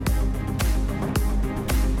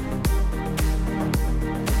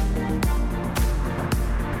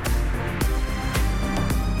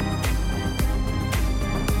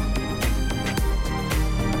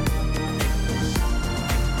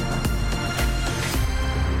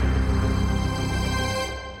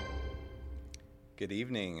Good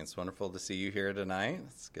evening. It's wonderful to see you here tonight.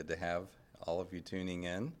 It's good to have all of you tuning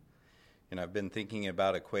in. I've been thinking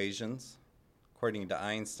about equations. According to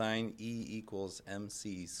Einstein, E equals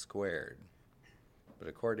mc squared. But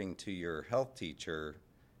according to your health teacher,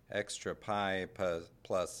 extra pie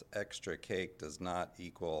plus extra cake does not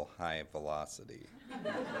equal high velocity.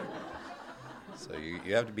 So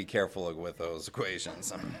you have to be careful with those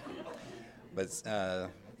equations. But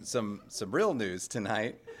some real news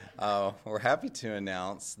tonight. We're happy to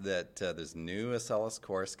announce that there's a new Acellus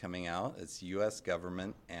course coming out. It's U.S.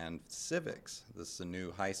 Government and Civics. This is a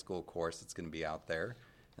new high school course that's going to be out there,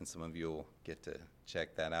 and some of you will get to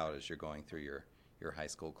check that out as you're going through your high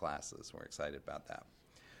school classes. We're excited about that.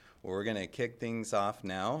 Well, we're going to kick things off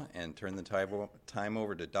now and turn the time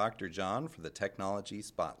over to Dr. John for the Technology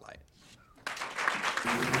Spotlight.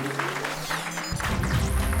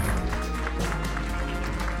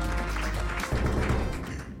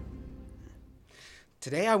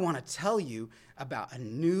 Today I want to tell you about a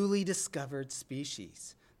newly discovered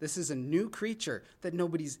species. This is a new creature that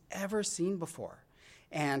nobody's ever seen before.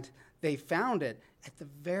 And they found it at the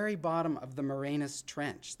very bottom of the Marianas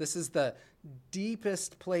Trench. This is the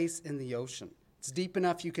deepest place in the ocean. It's deep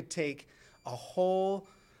enough you could take a whole,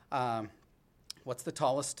 what's the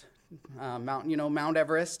tallest mountain? Mount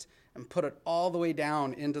Everest, and put it all the way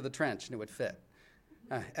down into the trench, and it would fit.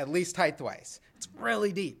 At least height-wise. It's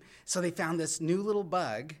really deep. So they found this new little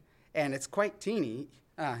bug, and it's quite teeny.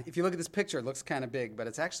 If you look at this picture, it looks kind of big, but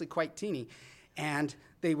it's actually quite teeny. And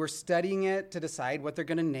they were studying it to decide what they're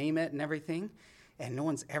going to name it and everything, and no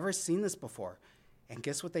one's ever seen this before. And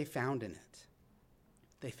guess what they found in it?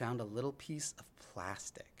 They found a little piece of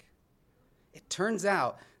plastic. It turns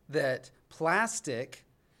out that plastic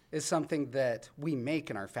is something that we make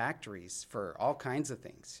in our factories for all kinds of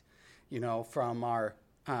things. From our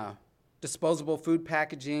disposable food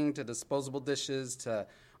packaging to disposable dishes to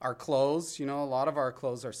our clothes. A lot of our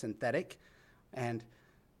clothes are synthetic, and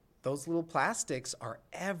those little plastics are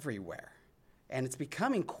everywhere. And it's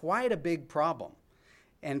becoming quite a big problem.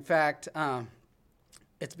 In fact,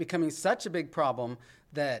 it's becoming such a big problem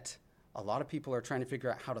that a lot of people are trying to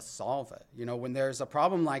figure out how to solve it. When there's a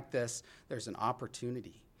problem like this, there's an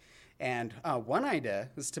opportunity. And one idea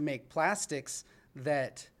is to make plastics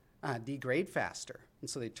that degrade faster, and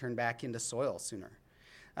so they turn back into soil sooner.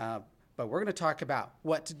 But we're going to talk about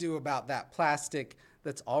what to do about that plastic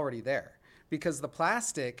that's already there, because the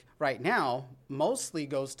plastic right now mostly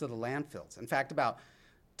goes to the landfills. In fact, about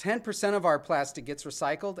 10% of our plastic gets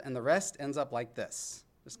recycled, and the rest ends up like this,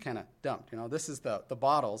 just kind of dumped. This is the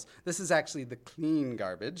bottles. This is actually the clean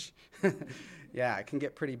garbage. Yeah, it can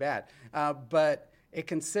get pretty bad. But it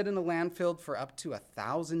can sit in a landfill for up to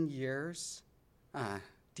 1,000 years.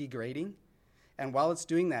 Degrading, and while it's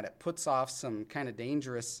doing that, it puts off some kind of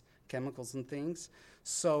dangerous chemicals and things.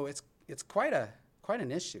 So it's quite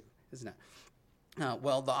an issue, isn't it?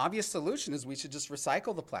 Well, the obvious solution is we should just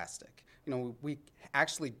recycle the plastic. We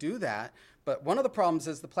actually do that, but one of the problems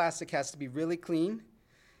is the plastic has to be really clean,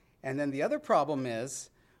 and then the other problem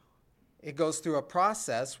is it goes through a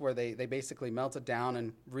process where they basically melt it down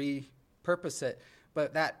and repurpose it,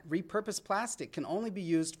 but that repurposed plastic can only be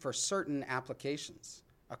used for certain applications.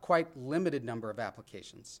 A quite limited number of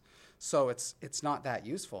applications. So it's not that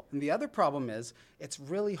useful. And the other problem is it's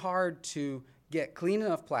really hard to get clean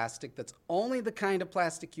enough plastic that's only the kind of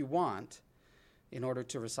plastic you want in order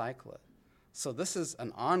to recycle it. So this is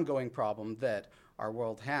an ongoing problem that our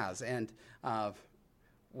world has. And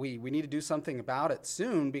we need to do something about it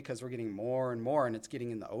soon, because we're getting more and more, and it's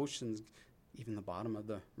getting in the oceans, even the bottom of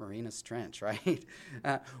the Marianas Trench, right?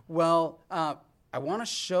 I want to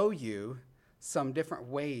show you some different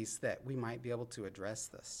ways that we might be able to address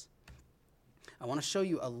this. I want to show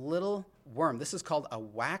you a little worm. This is called a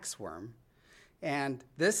waxworm. And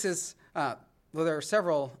this is, there are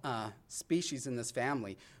several species in this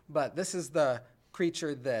family, but this is the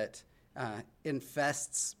creature that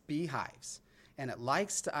infests beehives. And it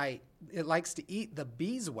likes to eat the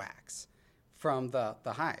beeswax from the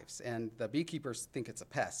hives. And the beekeepers think it's a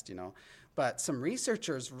pest, But some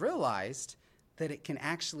researchers realized that it can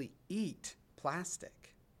actually eat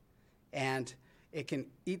plastic, and it can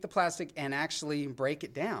eat the plastic and actually break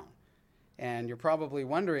it down. And you're probably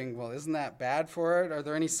wondering, well, isn't that bad for it? Are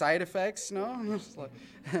there any side effects? No?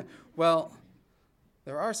 Well,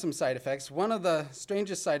 there are some side effects. One of the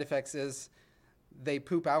strangest side effects is they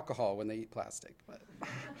poop alcohol when they eat plastic.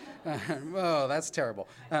 Oh, that's terrible.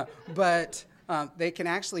 But they can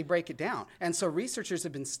actually break it down. And so researchers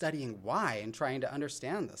have been studying why and trying to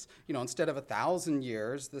understand this. Instead of 1,000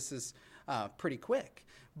 years, this is pretty quick.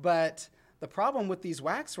 But the problem with these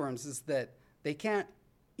waxworms is that they can't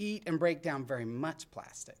eat and break down very much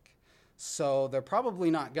plastic. So they're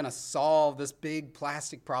probably not going to solve this big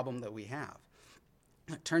plastic problem that we have.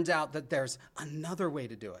 It turns out that there's another way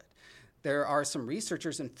to do it. There are some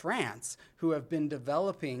researchers in France who have been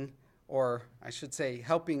developing, or I should say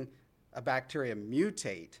helping a bacteria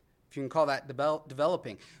mutate, if you can call that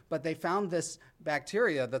developing. But they found this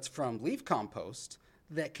bacteria that's from leaf compost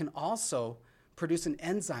that can also produce an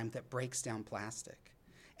enzyme that breaks down plastic.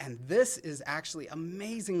 And this is actually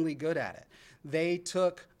amazingly good at it. They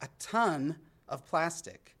took a ton of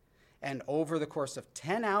plastic, and over the course of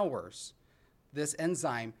 10 hours, this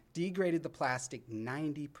enzyme degraded the plastic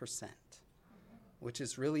 90%, which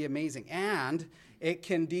is really amazing. And it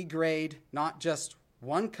can degrade not just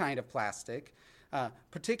one kind of plastic.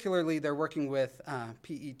 Particularly, they're working with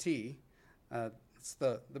PET. It's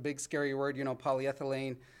the big scary word,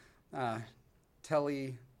 polyethylene,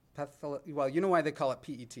 well, you know why they call it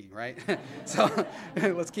PET, right? So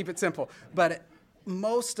let's keep it simple. But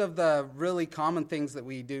most of the really common things that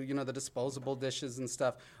we do, the disposable dishes and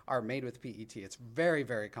stuff, are made with PET. It's very,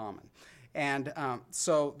 very common. And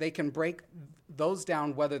so they can break those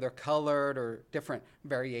down, whether they're colored or different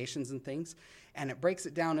variations and things. And it breaks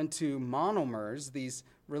it down into monomers, these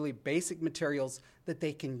really basic materials that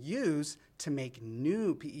they can use to make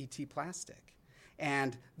new PET plastic.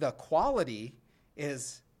 And the quality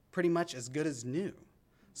is pretty much as good as new.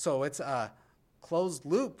 So it's a closed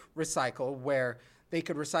loop recycle where they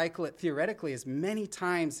could recycle it theoretically as many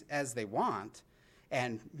times as they want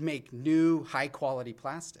and make new high quality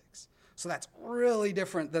plastics. So that's really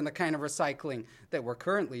different than the kind of recycling that we're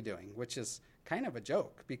currently doing, which is kind of a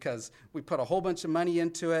joke because we put a whole bunch of money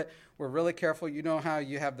into it. We're really careful. You know how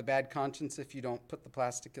you have the bad conscience if you don't put the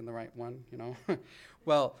plastic in the right one,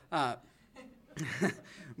 Well,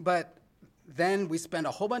 but then we spend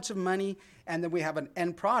a whole bunch of money, and then we have an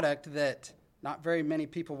end product that not very many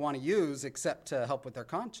people want to use except to help with their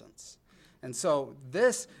conscience. And so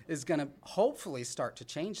this is going to hopefully start to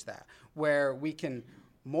change that, where we can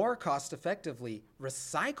more cost-effectively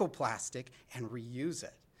recycle plastic and reuse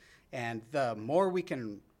it. And the more we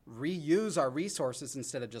can reuse our resources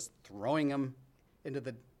instead of just throwing them into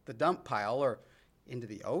the dump pile or into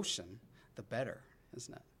the ocean, the better,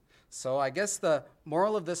 isn't it? So I guess the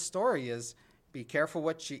moral of this story is be careful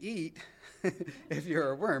what you eat if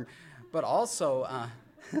you're a worm, but also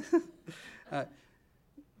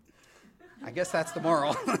I guess that's the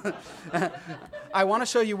moral. I want to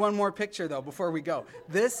show you one more picture, though, before we go.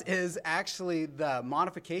 This is actually the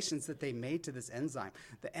modifications that they made to this enzyme.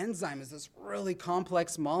 The enzyme is this really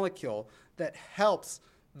complex molecule that helps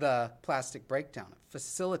the plastic breakdown. It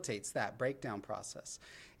facilitates that breakdown process.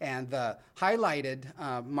 And the highlighted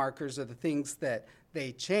markers are the things that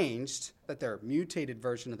they changed, that their mutated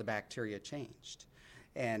version of the bacteria changed.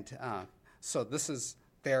 And so this is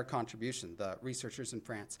their contribution, the researchers in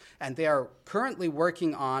France. And they are currently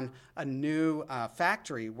working on a new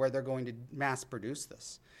factory where they're going to mass produce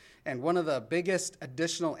this. And one of the biggest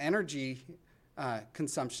additional energy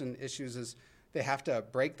consumption issues is they have to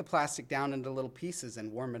break the plastic down into little pieces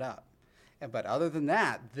and warm it up. But other than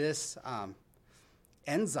that, this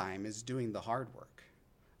enzyme is doing the hard work.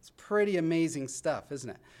 It's pretty amazing stuff, isn't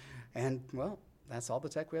it? And, well, that's all the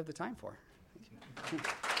tech we have the time for. Thank you.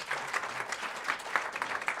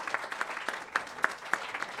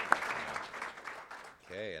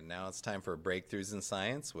 Okay, and now it's time for Breakthroughs in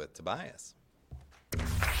Science with Tobias.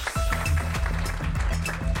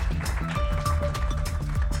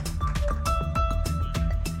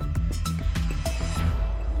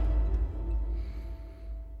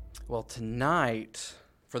 Well, tonight,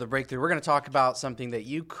 for the breakthrough, we're going to talk about something that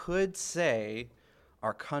you could say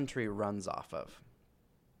our country runs off of.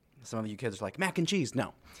 Some of you kids are like, mac and cheese.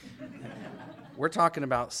 No. We're talking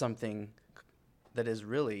about something that is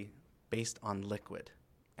really based on liquid.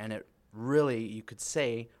 And it really, you could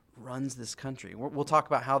say, runs this country. We'll talk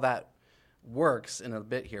about how that works in a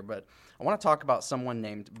bit here, but I want to talk about someone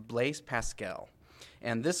named Blaise Pascal.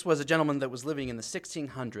 And this was a gentleman that was living in the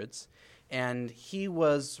 1600s, and he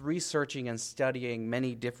was researching and studying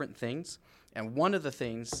many different things. And one of the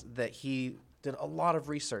things that he did a lot of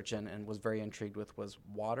research in and was very intrigued with was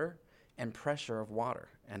water and pressure of water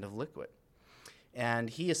and of liquid. And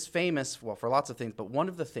he is famous, well, for lots of things, but one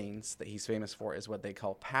of the things that he's famous for is what they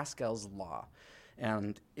call Pascal's law.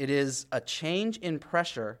 And it is a change in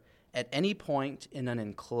pressure at any point in an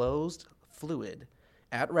enclosed fluid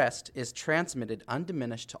at rest is transmitted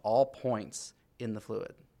undiminished to all points in the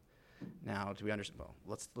fluid. Now, do we understand? Well,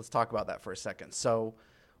 let's talk about that for a second. So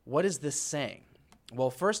what is this saying? Well,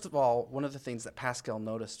 first of all, one of the things that Pascal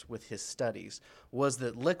noticed with his studies was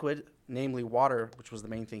that liquid, namely water, which was the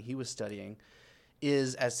main thing he was studying,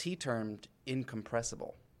 is, as he termed,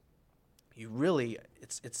 incompressible.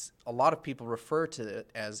 It's a lot of people refer to it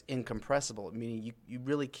as incompressible, meaning you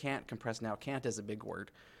really can't compress. Now, can't is a big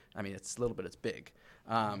word. I mean, it's a little bit, it's big.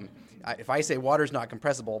 If I say water's not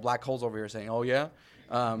compressible, black hole's over here saying, oh, yeah?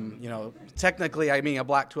 Technically, I mean, a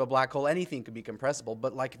black hole, anything could be compressible.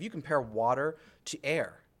 But, like, if you compare water to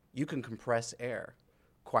air, you can compress air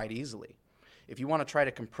quite easily. If you want to try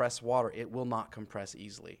to compress water, it will not compress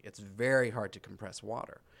easily. It's very hard to compress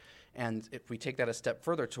water. And if we take that a step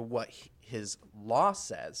further to what his law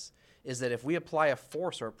says, is that if we apply a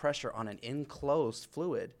force or a pressure on an enclosed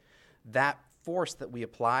fluid, that force that we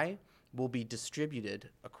apply will be distributed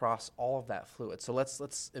across all of that fluid. So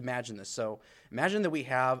let's imagine this. So imagine that we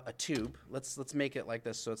have a tube. Let's make it like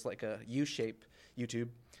this. So it's like a U-shape U-tube.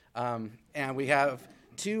 And we have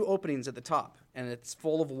two openings at the top, and it's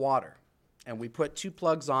full of water. And we put two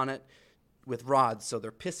plugs on it with rods, so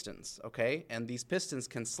they're pistons, okay? And these pistons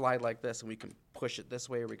can slide like this, and we can push it this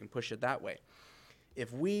way or we can push it that way.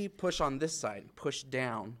 If we push on this side, push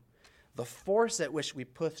down, the force at which we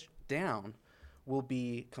push down will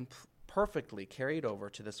be perfectly carried over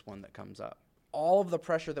to this one that comes up. All of the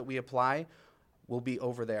pressure that we apply will be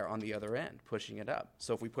over there on the other end, pushing it up.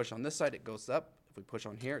 So if we push on this side, it goes up. If we push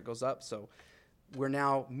on here, it goes up. So we're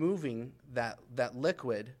now moving that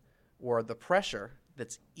liquid or the pressure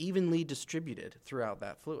that's evenly distributed throughout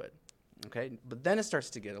that fluid, okay? But then it starts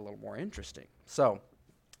to get a little more interesting. So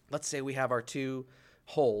let's say we have our two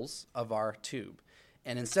holes of our tube.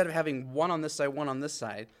 And instead of having one on this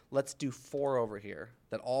side, let's do 4 over here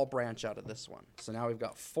that all branch out of this one. So now we've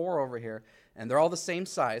got 4 over here, and they're all the same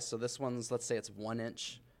size. So this one's, let's say it's 1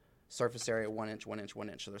 inch surface area, 1 inch, 1 inch, 1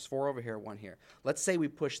 inch. So there's 4 over here, 1 here. Let's say we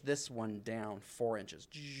push this one down 4 inches.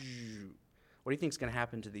 What do you think is going to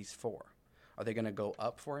happen to these 4? Are they going to go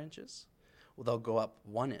up 4 inches? Well, they'll go up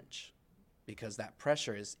 1 inch because that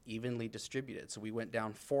pressure is evenly distributed. So we went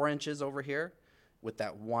down 4 inches over here with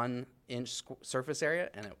that 1 inch surface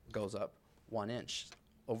area, and it goes up 1 inch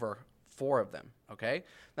over 4 of them, okay?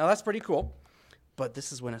 Now, that's pretty cool, but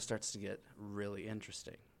this is when it starts to get really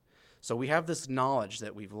interesting. So we have this knowledge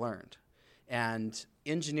that we've learned, and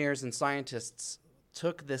engineers and scientists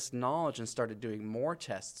took this knowledge and started doing more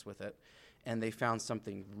tests with it, and they found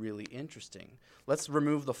something really interesting. Let's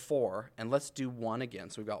remove the 4, and let's do 1 again.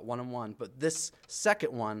 So we've got 1 and 1, but this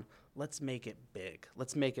second one, let's make it big.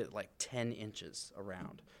 Let's make it like 10 inches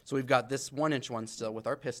around. So we've got this 1 inch one still with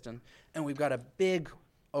our piston, and we've got a big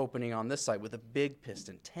opening on this side with a big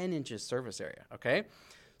piston, 10 inches surface area, okay?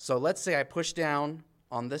 So let's say I push down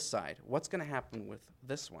on this side. What's going to happen with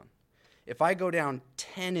this one? If I go down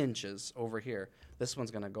 10 inches over here, this one's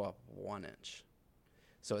going to go up 1 inch.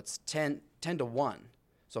 So it's 10 to 1.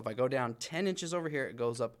 So if I go down 10 inches over here, it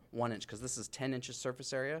goes up 1 inch because this is 10 inches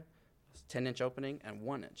surface area, 10 inch opening, and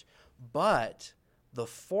 1 inch. But the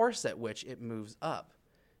force at which it moves up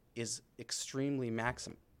is extremely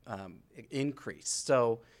increased.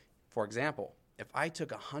 So, for example, if I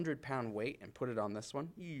took a 100-pound weight and put it on this one,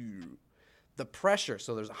 the pressure,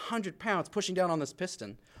 so there's 100 pounds pushing down on this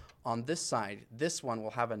piston. On this side, this one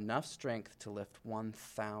will have enough strength to lift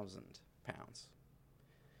 1,000 pounds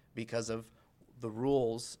because of the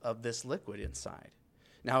rules of this liquid inside.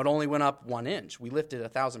 Now, it only went up 1 inch. We lifted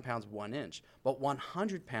 1,000 pounds 1 inch, but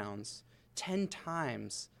 100 pounds, 10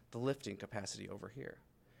 times the lifting capacity over here.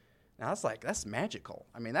 Now, that's magical.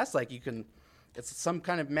 I mean, that's like it's some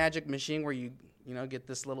kind of magic machine where you get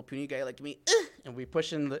this little puny guy like me, and we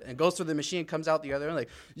push in, and goes through the machine, comes out the other end, like,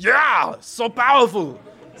 yeah, so powerful.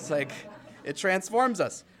 It's like, it transforms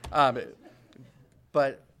us.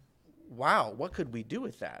 But wow, what could we do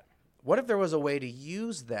with that? What if there was a way to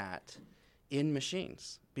use that in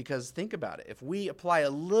machines? Because think about it. If we apply a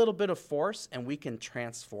little bit of force and we can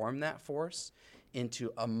transform that force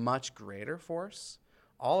into a much greater force,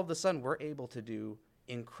 all of a sudden we're able to do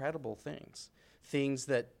incredible things. Things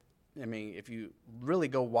that, I mean, if you really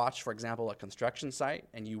go watch, for example, a construction site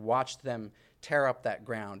and you watch them tear up that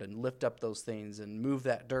ground and lift up those things and move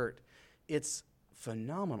that dirt, it's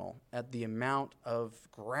phenomenal at the amount of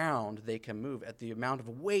ground they can move, at the amount of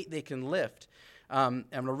weight they can lift. And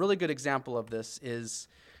a really good example of this is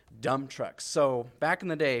dump trucks. So back in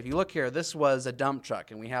the day, if you look here, this was a dump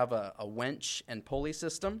truck, and we have a winch and pulley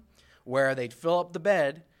system where they'd fill up the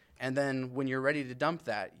bed, and then when you're ready to dump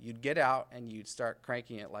that, you'd get out and you'd start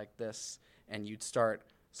cranking it like this, and you'd start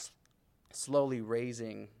slowly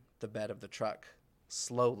raising the bed of the truck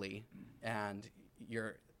slowly, and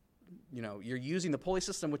you're using the pulley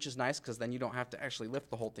system, which is nice because then you don't have to actually lift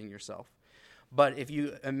the whole thing yourself. But if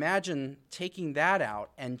you imagine taking that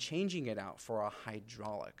out and changing it out for a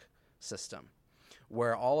hydraulic system,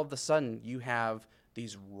 where all of a sudden you have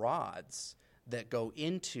these rods that go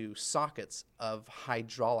into sockets of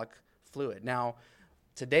hydraulic fluid. Now,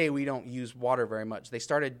 today we don't use water very much. They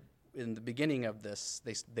started in the beginning of this,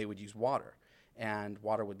 they would use water, and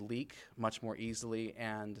water would leak much more easily,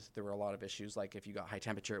 and there were a lot of issues, like if you got high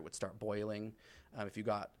temperature, it would start boiling. If you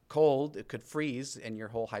got cold, it could freeze, and your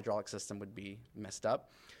whole hydraulic system would be messed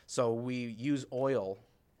up. So we use oil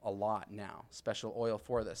a lot now, special oil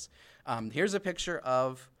for this. Here's a picture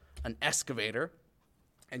of an excavator,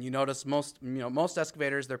 and you notice most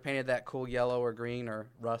excavators, they're painted that cool yellow or green or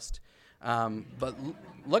rust. But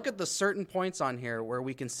look at the certain points on here where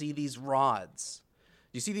we can see these rods.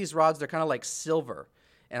 You see these rods? They're kind of like silver.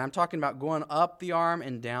 And I'm talking about going up the arm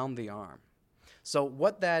and down the arm. So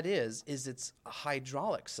what that is it's a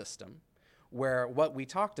hydraulic system where what we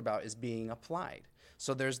talked about is being applied.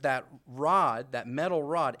 So there's that rod, that metal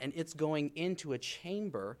rod, and it's going into a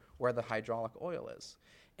chamber where the hydraulic oil is.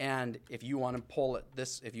 And if you want to pull it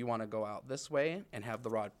if you want to go out this way and have the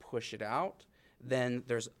rod push it out, then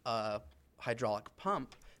there's a hydraulic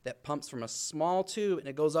pump that pumps from a small tube and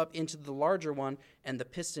it goes up into the larger one, and the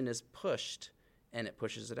piston is pushed and it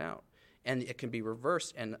pushes it out. And it can be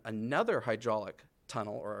reversed, and another hydraulic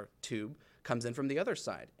tunnel or tube comes in from the other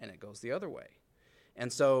side and it goes the other way.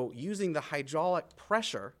 And so using the hydraulic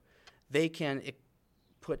pressure, they can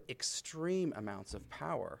put extreme amounts of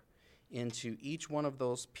power into each one of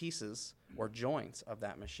those pieces or joints of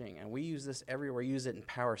that machine. And we use this everywhere. We use it in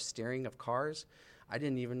power steering of cars. I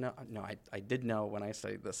didn't even know. No, I did know when I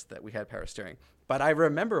studied this that we had power steering. But I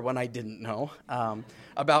remember when I didn't know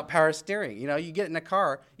about power steering. You know, you get in a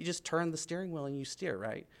car, you just turn the steering wheel and you steer,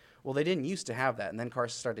 right? Well, they didn't used to have that. And then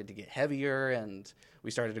cars started to get heavier and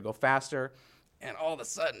we started to go faster. And all of a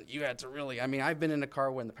sudden, you had to really, I've been in a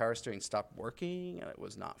car when the power steering stopped working, and it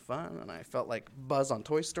was not fun, and I felt like Buzz on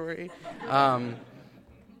Toy Story.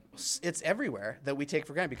 It's everywhere that we take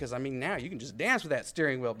for granted because, now you can just dance with that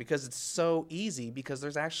steering wheel because it's so easy, because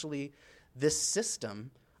there's actually this system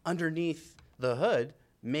underneath the hood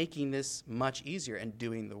making this much easier and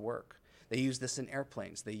doing the work. They use this in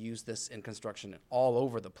airplanes. They use this in construction all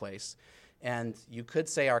over the place. And you could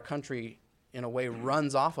say our country, in a way,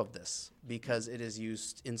 runs off of this because it is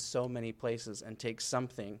used in so many places and takes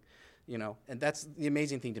something, and that's the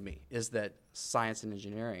amazing thing to me, is that science and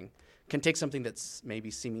engineering can take something that's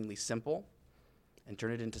maybe seemingly simple and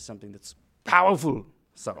turn it into something that's powerful.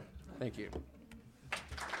 So, thank you.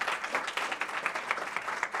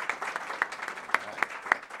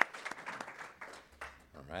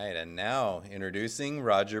 All right, and now introducing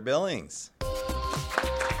Roger Billings.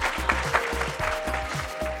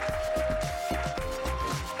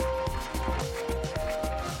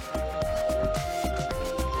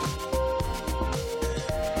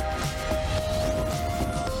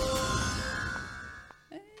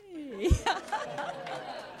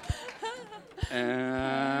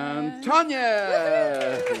 And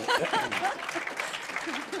Tanya!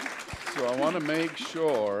 So I want to make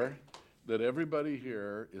sure that everybody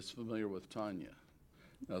here is familiar with Tanya.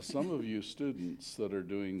 Now, some of you students that are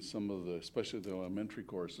doing some of the, especially the elementary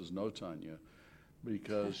courses, know Tanya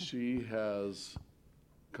because she has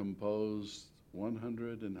composed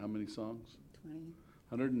 100 and how many songs? 20.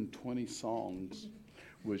 120 songs,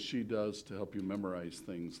 which she does to help you memorize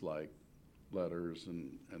things like letters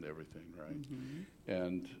and everything, right? Mm-hmm.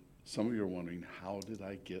 And some of you are wondering, how did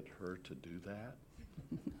I get her to do that?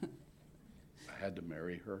 I had to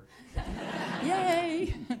marry her.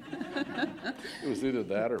 Yay! It was either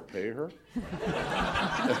that or pay her.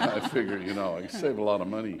 I figured, I can save a lot of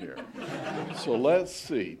money here. So let's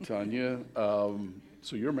see, Tanya.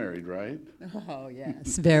 So you're married, right? Oh,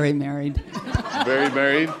 yes. Very married. Very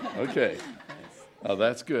married? Okay.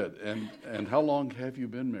 That's good. And how long have you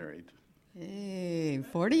been married? Hey,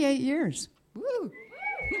 48 years. Woo!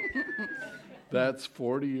 That's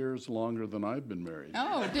 40 years longer than I've been married.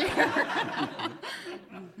 Oh, dear.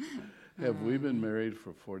 Have we been married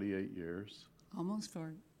for 48 years? Almost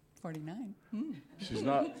 49.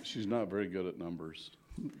 She's not very good at numbers.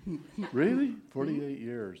 Really? 48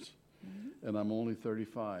 years. And I'm only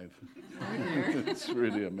 35. It's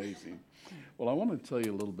really amazing. Well, I want to tell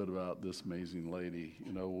you a little bit about this amazing lady.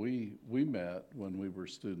 We met when we were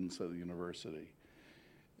students at the university.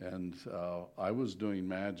 And I was doing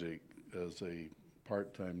magic as a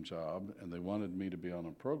part-time job, and they wanted me to be on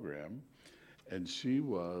a program. And she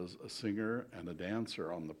was a singer and a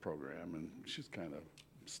dancer on the program, and she's kind of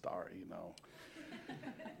starry,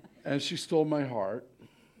 And she stole my heart.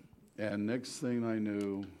 And next thing I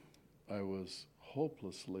knew, I was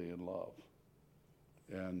hopelessly in love.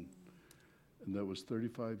 And that was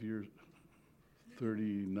 35 years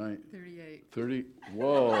 39, 38. 30,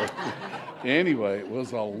 whoa. Anyway, it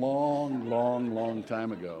was a long, long, long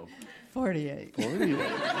time ago. 48. 48.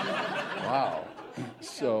 Wow.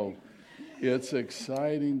 So it's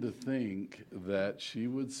exciting to think that she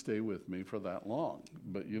would stay with me for that long.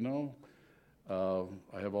 But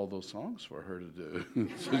I have all those songs for her to do,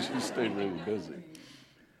 so she stayed really busy.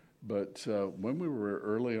 But when we were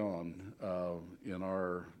early on in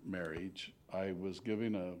our marriage, I was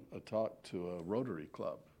giving a talk to a Rotary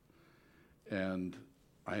Club. And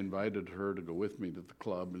I invited her to go with me to the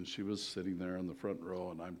club, and she was sitting there in the front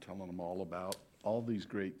row, and I'm telling them all about all these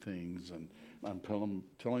great things, and I'm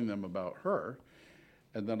telling them about her.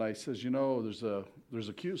 And then I says, there's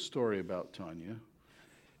a cute story about Tanya,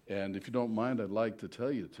 and if you don't mind, I'd like to tell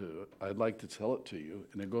it to you.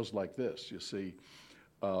 And it goes like this. You see,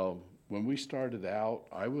 when we started out,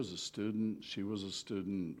 I was a student, she was a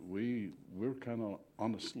student. We were kind of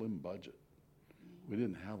on a slim budget. We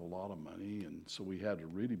didn't have a lot of money, and so we had to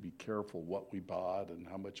really be careful what we bought and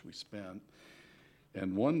how much we spent.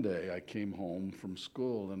 And one day I came home from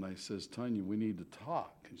school and I says, Tanya, we need to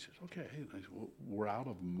talk. And she says, okay. And I said, well, we're out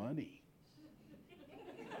of money.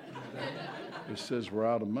 It says we're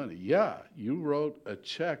out of money. Yeah, you wrote a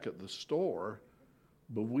check at the store,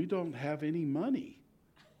 but we don't have any money.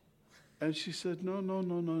 And she said,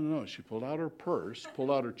 no. She pulled out her purse,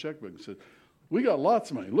 pulled out her checkbook and said, we got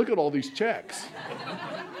lots of money. Look at all these checks.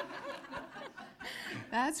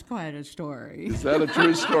 That's quite a story. Is that a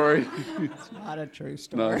true story? It's not a true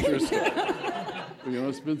Not a story. true story. Well,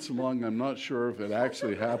 it's been so long, I'm not sure if it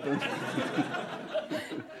actually happened.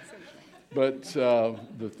 But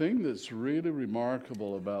the thing that's really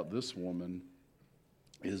remarkable about this woman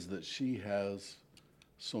is that she has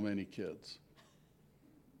so many kids.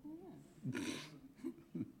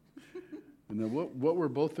 And then what were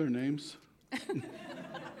both their names?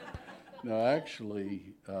 No,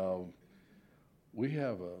 actually, we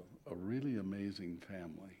have a really amazing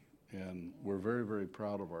family, and we're very, very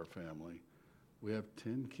proud of our family. We have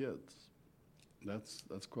 10 kids.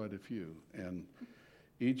 That's quite a few, and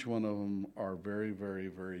each one of them are very, very,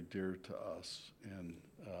 very dear to us. And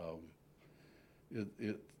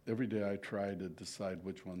every day I try to decide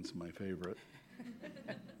which one's my favorite.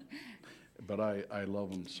 But I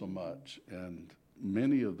love them so much, and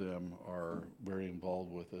many of them are very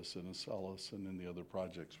involved with us in Acellus and in the other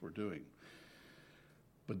projects we're doing.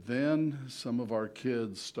 But then some of our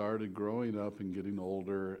kids started growing up and getting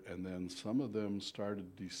older, and then some of them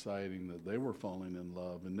started deciding that they were falling in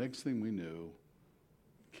love, and next thing we knew,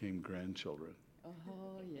 came grandchildren.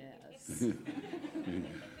 Oh, yes.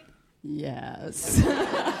 Yes.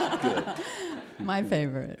 My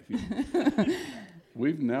favorite.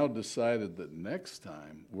 We've now decided that next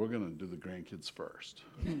time we're going to do the grandkids first.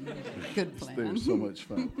 Good They were plan. so much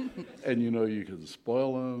fun. And you can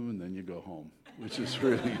spoil them and then you go home, which is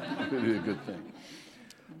really, really a good thing.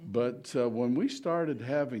 But when we started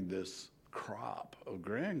having this crop of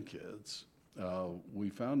grandkids, we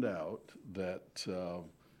found out that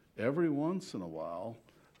every once in a while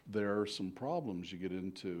there are some problems you get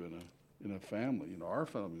into in a family. Our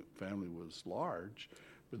family was large,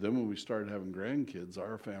 but then when we started having grandkids,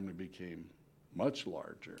 our family became much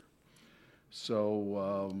larger.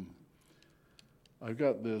 So I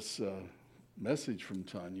got this message from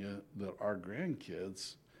Tanya that our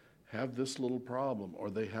grandkids have this little problem, or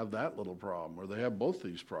they have that little problem, or they have both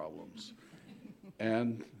these problems.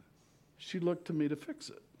 And she looked to me to fix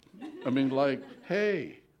it. I mean, like,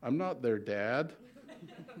 hey, I'm not their dad.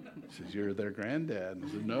 She says, you're their granddad. I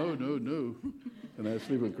said, no. And I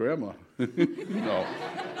sleep with grandma. No.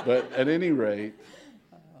 But at any rate,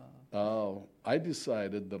 I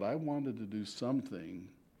decided that I wanted to do something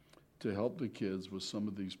to help the kids with some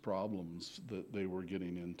of these problems that they were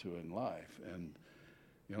getting into in life. And,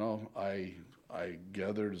 I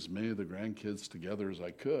gathered as many of the grandkids together as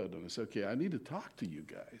I could. And I said, okay, I need to talk to you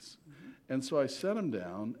guys. Mm-hmm. And so I sat them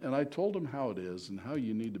down, and I told them how it is and how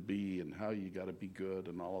you need to be and how you got to be good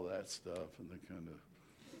and all of that stuff. And they kind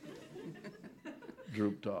of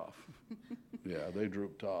drooped off. Yeah, they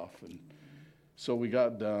drooped off. And so we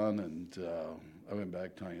got done, and I went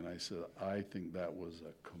back to Tanya, and I said, I think that was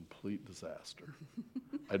a complete disaster.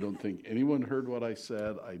 I don't think anyone heard what I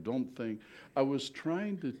said. I was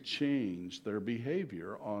trying to change their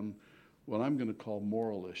behavior on what I'm going to call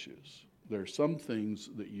moral issues. There are some things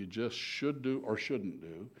that you just should do or shouldn't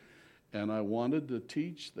do, and I wanted to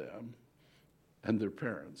teach them and their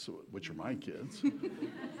parents, which are my kids,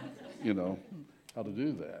 how to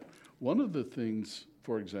do that. One of the things,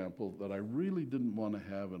 for example, that I really didn't want to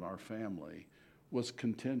have in our family was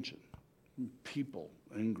contention. People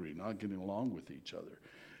angry, not getting along with each other.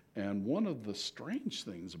 And one of the strange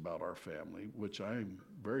things about our family, which I'm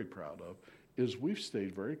very proud of, is we've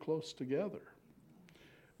stayed very close together.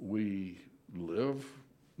 We live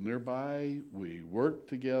nearby, we work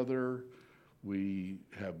together, we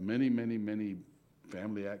have many, many, many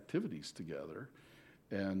family activities together.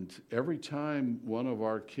 And every time one of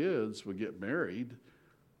our kids would get married,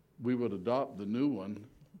 we would adopt the new one,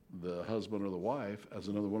 the husband or the wife, as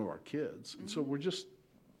another one of our kids. And so we're just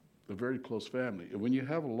a very close family. And when you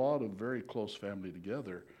have a lot of very close family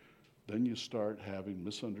together, then you start having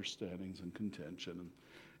misunderstandings and contention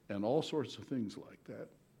and all sorts of things like that.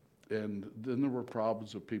 And then there were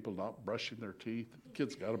problems of people not brushing their teeth.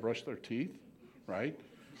 Kids got to brush their teeth, right?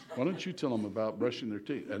 Why don't you tell them about brushing their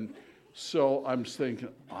teeth? And so I'm thinking,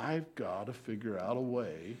 I've got to figure out a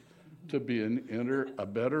way to be a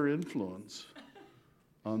better influence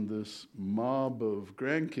on this mob of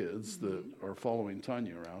grandkids that are following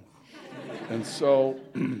Tanya around. And so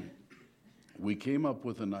we came up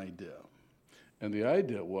with an idea. And the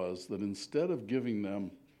idea was that instead of giving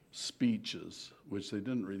them speeches, which they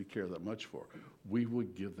didn't really care that much for, we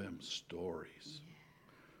would give them stories.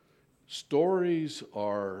 Stories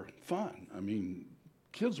are fun. I mean,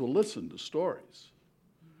 kids will listen to stories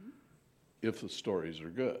if the stories are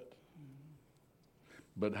good.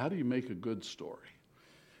 But how do you make a good story?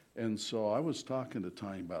 And so I was talking to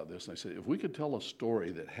Tanya about this, and I said, if we could tell a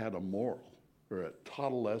story that had a moral or a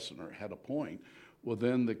taught a lesson or had a point, well,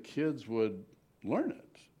 then the kids would learn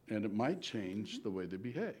it, and it might change the way they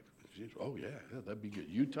behave. She said, oh, yeah, that'd be good.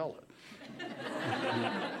 You tell it.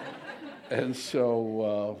 And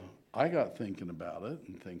so I got thinking about it,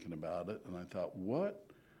 and I thought, what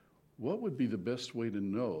would be the best way to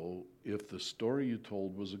know if the story you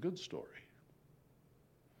told was a good story?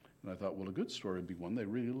 And I thought, well, a good story would be one they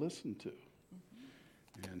really listen to.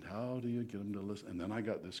 And how do you get them to listen? And then I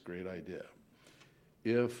got this great idea.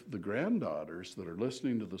 If the granddaughters that are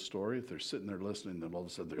listening to the story, if they're sitting there listening, then all of a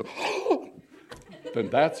sudden they go, oh,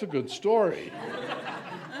 then that's a good story.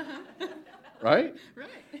 Right? Right.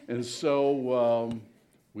 And so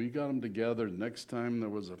we got them together. Next time there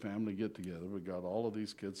was a family get-together, we got all of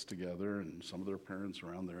these kids together and some of their parents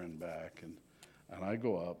around there and back. And I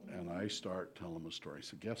go up and I start telling them a story.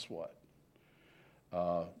 So guess what?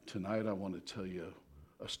 Tonight I want to tell you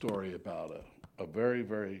a story about a very,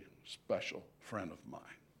 very special friend of mine.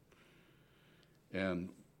 And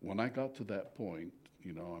when I got to that point,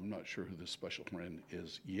 you know, I'm not sure who this special friend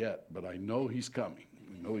is yet, but I know he's coming.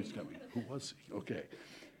 Who was he? Okay.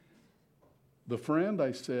 The friend,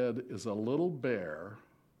 I said, is a little bear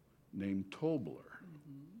named Tobler.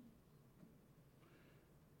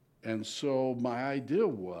 And so my idea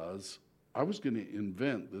was I was going to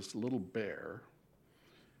invent this little bear,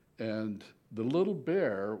 and the little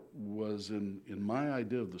bear was, in my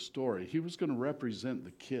idea of the story, he was going to represent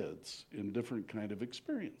the kids in different kind of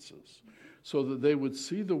experiences so that they would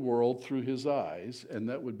see the world through his eyes, and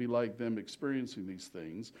that would be like them experiencing these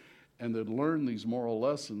things, and they'd learn these moral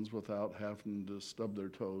lessons without having to stub their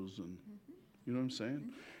toes, and you know what I'm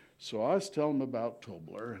saying? So I was telling them about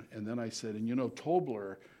Tobler, and then I said, and you know,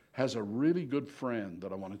 Tobler has a really good friend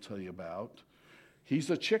that I want to tell you about. He's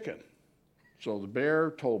a chicken. So the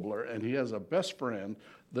bear, Tobler, and he has a best friend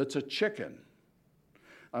that's a chicken.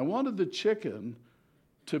 I wanted the chicken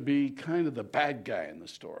to be kind of the bad guy in the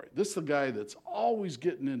story. This is the guy that's always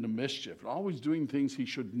getting into mischief and always doing things he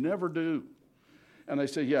should never do. And I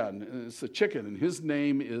said, yeah, and it's a chicken, and his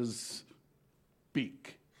name is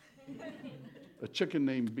Beak. A chicken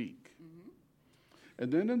named Beak.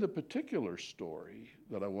 And then in the particular story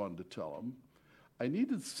that I wanted to tell him, I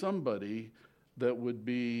needed somebody that would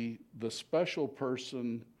be the special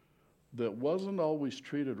person that wasn't always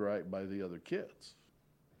treated right by the other kids.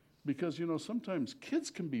 Because, you know, sometimes kids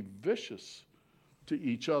can be vicious to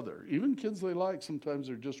each other. Even kids they like, sometimes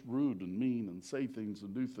they're just rude and mean and say things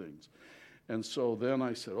and do things. And so then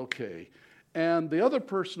I said, okay. And the other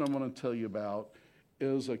person I want to tell you about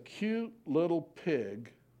is a cute little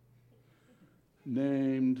pig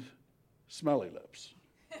named Smelly Lips.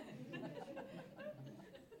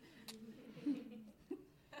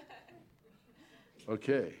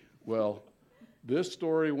 Okay, well, this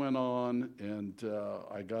story went on, and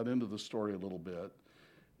I got into the story a little bit,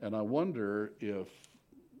 and I wonder if,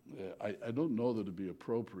 I don't know that it'd be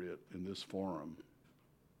appropriate in this forum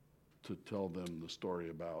to tell them the story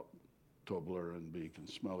about Tobler and Beak and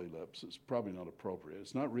Smelly Lips. It's probably not appropriate.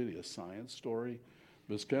 It's not really a science story,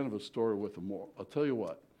 but it's kind of a story with a moral. I'll tell you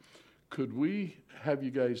what, could we have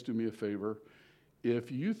you guys do me a favor?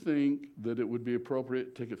 If you think that it would be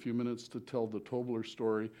appropriate, take a few minutes to tell the Tobler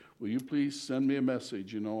story, will you please send me a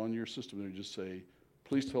message, you know, on your system there, just say,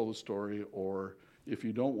 please tell the story, or if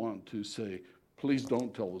you don't want to, say, please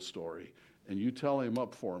don't tell the story. And you tell him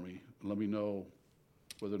up for me and let me know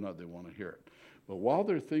whether or not they want to hear it. But while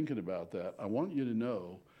they're thinking about that, I want you to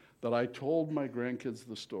know that I told my grandkids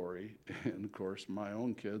the story, and of course my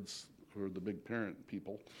own kids, who are the big parent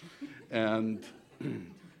people, and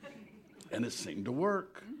it seemed to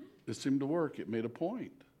work. It seemed to work. It made a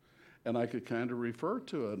point. And I could kind of refer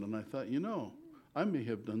to it, and I thought, I may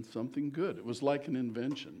have done something good. It was like an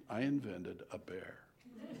invention. I invented a bear.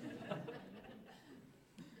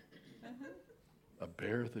 A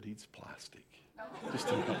bear that eats plastic.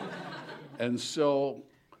 And so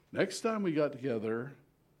next time we got together,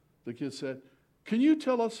 the kids said, can you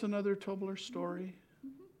tell us another Tobler story?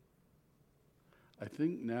 I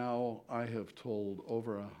think now I have told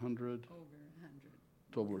over 100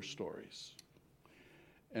 Tobler stories.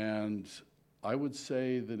 And I would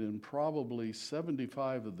say that in probably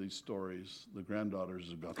 75 of these stories, the granddaughters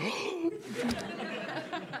have gone,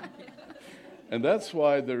 and that's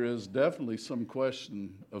why there is definitely some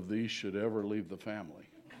question of these should ever leave the family.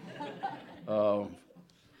 One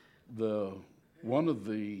of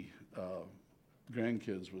the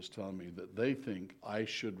grandkids was telling me that they think I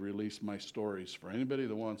should release my stories for anybody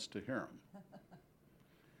that wants to hear them.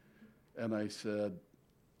 And I said,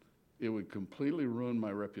 it would completely ruin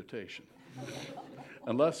my reputation.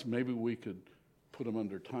 Unless maybe we could put them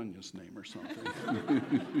under Tanya's name or something.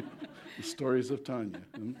 The stories of Tanya.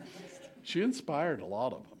 She inspired a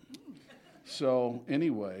lot of them. So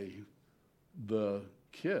anyway, the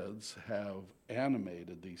kids have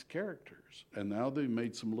animated these characters, and now they've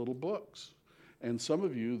made some little books. And some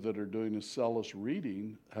of you that are doing a Celis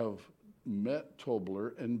reading have met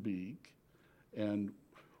Tobler and Beak, and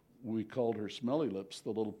we called her Smelly Lips,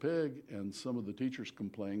 the little pig, and some of the teachers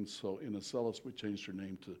complained, so in Acellus we changed her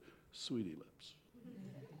name to Sweetie Lips.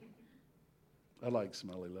 I like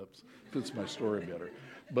Smelly Lips. Fits my story better.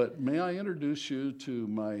 But may I introduce you to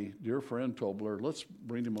my dear friend Tobler? Let's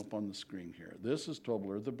bring him up on the screen here. This is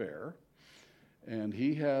Tobler the bear, and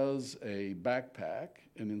he has a backpack,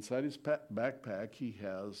 and inside his backpack he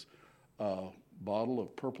has a bottle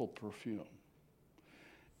of purple perfume.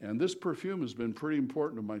 And this perfume has been pretty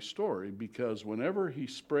important to my story because whenever he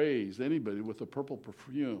sprays anybody with a purple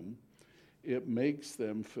perfume, it makes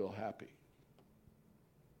them feel happy.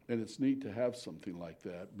 And it's neat to have something like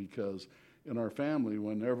that because in our family,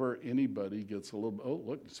 whenever anybody gets a little, oh,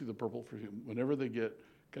 look, see the purple perfume. Whenever they get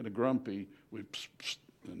kind of grumpy, we psst, psst,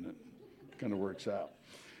 and it kind of works out.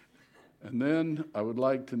 And then I would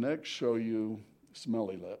like to next show you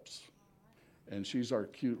Smelly Lips. And she's our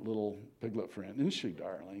cute little piglet friend, isn't she,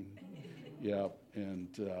 darling? Yeah,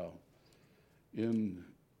 and in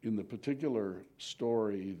the particular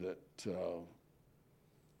story that it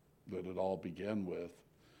all began with,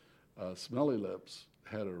 Smelly Lips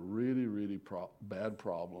had a really, really bad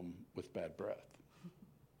problem with bad breath.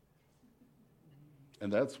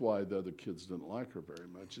 And that's why the other kids didn't like her very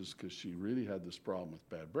much, is because she really had this problem with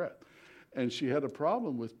bad breath. And she had a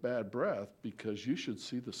problem with bad breath because you should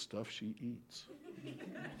see the stuff she eats.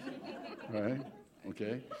 Right?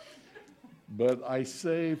 Okay? But I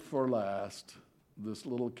saved for last this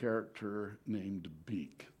little character named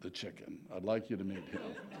Beak, the chicken. I'd like you to meet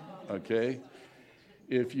him. Okay?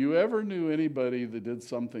 If you ever knew anybody that did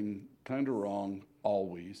something kind of wrong,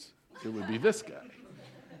 always, it would be this guy.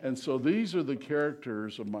 And so these are the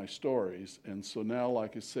characters of my stories. And so now,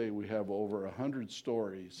 like I say, we have over 100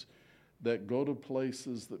 stories that go to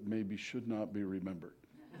places that maybe should not be remembered.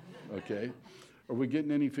 Okay? Are we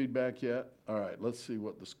getting any feedback yet? All right, let's see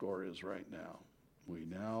what the score is right now. We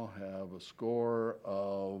now have a score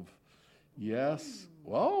of yes.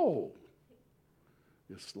 Whoa!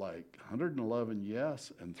 It's like 111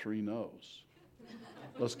 yes and 3 no's.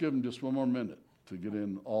 Let's give them just one more minute to get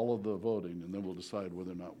in all of the voting, and then we'll decide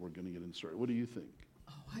whether or not we're going to get in the story. What do you think?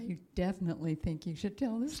 Oh, I definitely think you should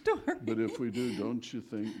tell the story. But if we do, don't you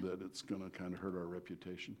think that it's going to kind of hurt our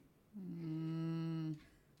reputation?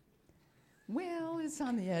 Well, it's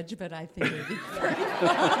on the edge, but I think it'd be great.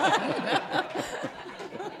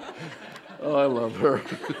 Oh, I love her.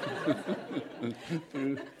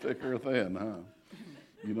 Too thick or thin, huh?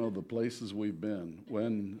 You know, the places we've been.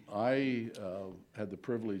 When I had the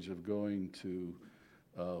privilege of going to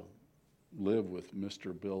live with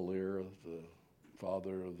Mr. Bill Lear, the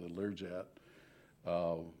father of the Learjet,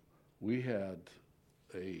 we had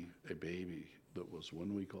a baby that was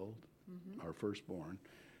 1 week old, our firstborn.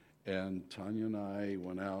 And Tanya and I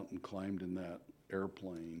went out and climbed in that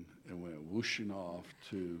airplane and went whooshing off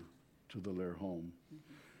to the Lear home.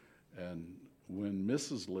 And when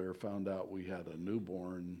Mrs. Lear found out we had a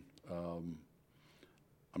newborn,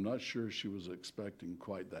 I'm not sure she was expecting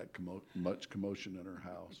quite that much commotion in her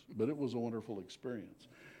house, but it was a wonderful experience.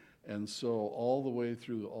 And so all the way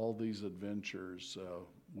through all these adventures,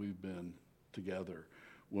 we've been together.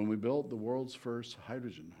 When we built the world's first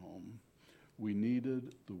hydrogen home, we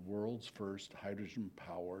needed the world's first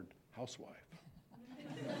hydrogen-powered housewife.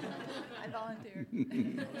 I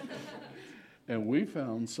volunteered. And we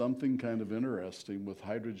found something kind of interesting with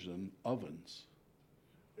hydrogen ovens.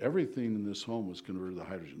 Everything in this home was converted to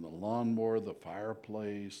hydrogen. The lawnmower, the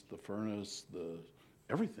fireplace, the furnace,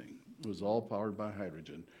 everything was all powered by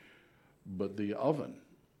hydrogen. But the oven,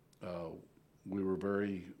 we were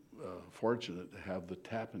very fortunate to have the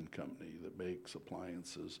Tappan Company that makes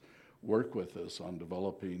appliances work with us on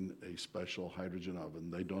developing a special hydrogen oven.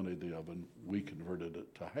 They donated the oven, we converted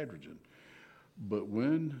it to hydrogen. But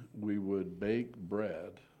when we would bake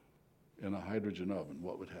bread in a hydrogen oven,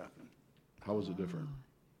 what would happen? How was it different?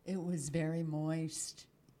 It was very moist.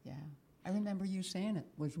 Yeah. I remember you saying it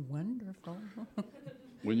was wonderful.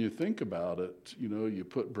 When you think about it, you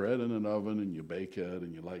put bread in an oven and you bake it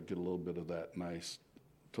and you get a little bit of that nice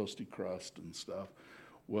toasty crust and stuff.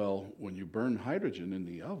 Well, when you burn hydrogen in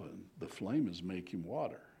the oven, the flame is making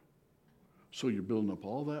water. So you're building up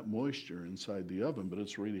all that moisture inside the oven, but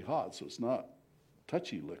it's really hot, so it's not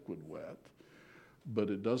touchy liquid wet, but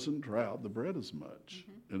it doesn't dry out the bread as much.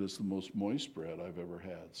 Mm-hmm. And it's the most moist bread I've ever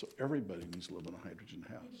had. So everybody needs to live in a hydrogen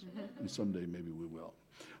house. Mm-hmm. And someday maybe we will.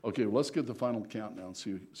 Okay, well, let's get the final count now and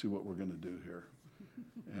see what we're going to do here.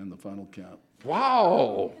 And the final count.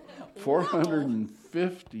 Wow!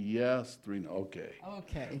 450 yes, 3 no. Okay.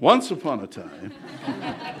 Okay. Once upon a time,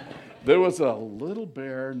 there was a little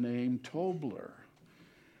bear named Tobler.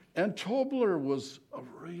 And Tobler was a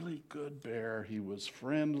really good bear. He was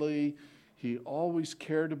friendly. He always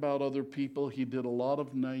cared about other people. He did a lot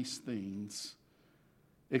of nice things,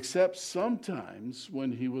 except sometimes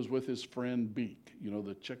when he was with his friend Beak,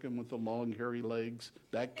 the chicken with the long hairy legs,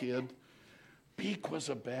 that kid. Beak was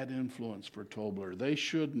a bad influence for Tobler. They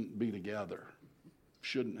shouldn't be together.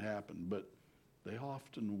 Shouldn't happen, but they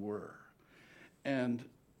often were. And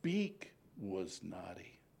Beak was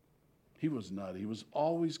naughty. He was naughty. He was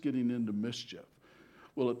always getting into mischief.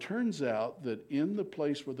 Well, it turns out that in the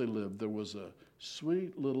place where they lived, there was a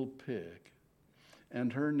sweet little pig,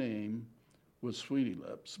 and her name was Sweetie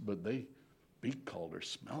Lips, but Beak called her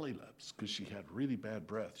Smelly Lips because she had really bad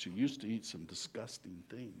breath. She used to eat some disgusting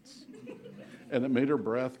things, and it made her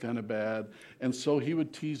breath kind of bad. And so he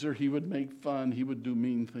would tease her, he would make fun, he would do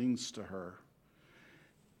mean things to her.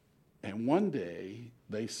 And one day,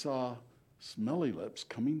 they saw Smelly Lips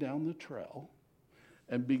coming down the trail,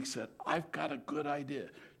 and Beak said, I've got a good idea.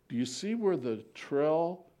 Do you see where the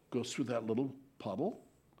trail goes through that little puddle?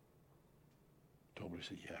 Tobler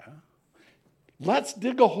said, yeah. Let's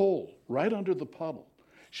dig a hole right under the puddle.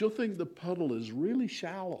 She'll think the puddle is really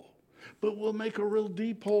shallow, but we'll make a real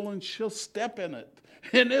deep hole and she'll step in it,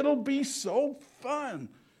 and it'll be so fun.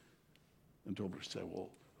 And Tobler said, well,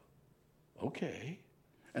 okay.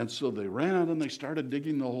 And so they ran out and they started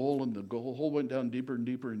digging the hole, and the hole went down deeper and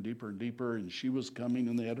deeper and deeper and deeper, and she was coming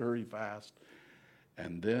and they had to hurry fast.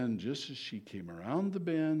 And then just as she came around the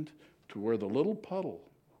bend to where the little puddle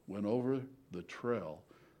went over the trail,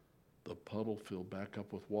 the puddle filled back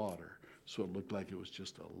up with water. So it looked like it was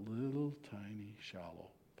just a little tiny shallow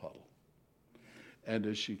puddle. And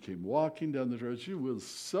as she came walking down the road, she was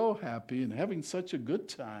so happy and having such a good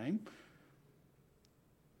time.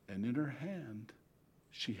 And in her hand,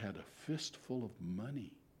 she had a fistful of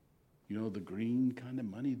money. The green kind of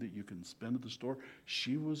money that you can spend at the store.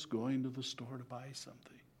 She was going to the store to buy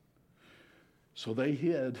something. So they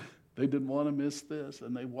hid. They didn't want to miss this.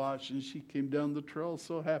 And they watched, and she came down the trail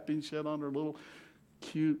so happy, and she had on her little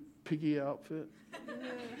cute piggy outfit.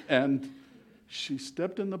 And she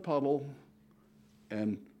stepped in the puddle,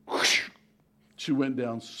 and whoosh, she went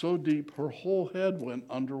down so deep, her whole head went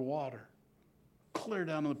underwater. Clear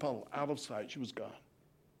down in the puddle, out of sight. She was gone.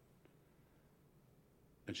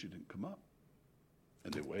 And she didn't come up.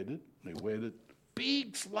 And they waited.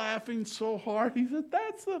 Beak's laughing so hard. He said,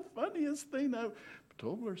 that's the funniest thing.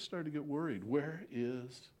 Tobler started to get worried. Where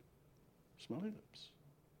is Smelly Lips?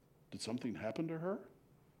 Did something happen to her?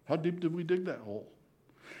 How deep did we dig that hole?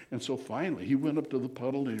 And so finally, he went up to the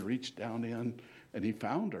puddle and he reached down in and he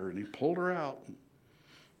found her and he pulled her out. And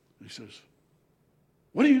he says,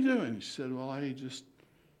 what are you doing? She said, well, I just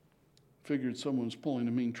figured someone was pulling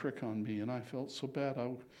a mean trick on me, and I felt so bad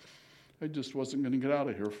I just wasn't going to get out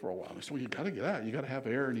of here for a while. I said, well, you got to get out. You got to have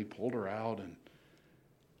air. And he pulled her out,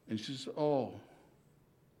 and she said, oh,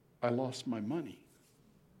 I lost my money.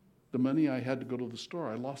 The money I had to go to the store,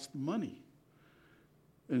 I lost the money.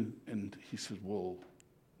 And he said, well,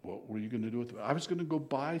 What were you going to do with it? I was going to go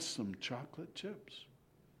buy some chocolate chips.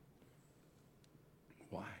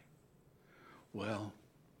 Why? Well,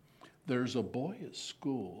 there's a boy at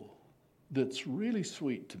school that's really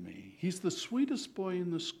sweet to me. He's the sweetest boy in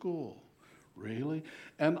the school. Really?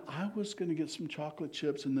 And I was going to get some chocolate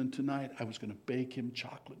chips, and then tonight I was going to bake him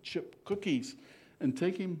chocolate chip cookies and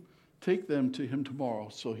take them to him tomorrow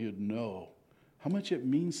so he'd know how much it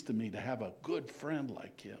means to me to have a good friend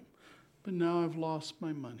like him. But now I've lost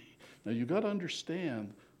my money. Now you got to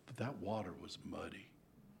understand that water was muddy.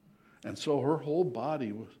 And so her whole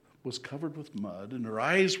body was covered with mud, and her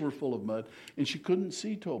eyes were full of mud, and she couldn't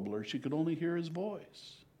see Tobler. She could only hear his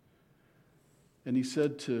voice. And he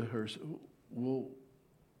said to her, well,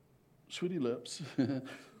 Sweetie Lips,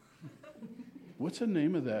 what's the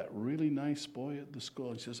name of that really nice boy at the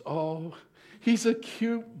school? And she says, oh, he's a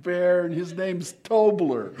cute bear, and his name's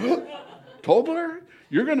Tobler. Tobler?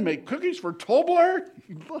 You're going to make cookies for Tobler?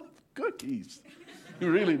 He loved cookies. He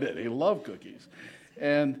really did. He loved cookies.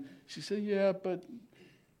 And she said, yeah, but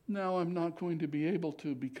now I'm not going to be able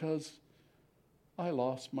to because I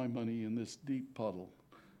lost my money in this deep puddle.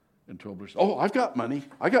 And Tobler said, oh, I've got money.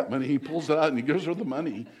 I got money. He pulls it out and he gives her the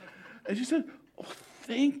money. And she said, oh,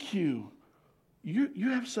 thank you. You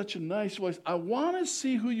have such a nice voice. I want to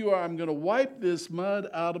see who you are. I'm going to wipe this mud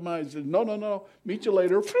out of my eyes. He said, no. Meet you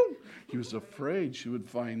later. He was afraid she would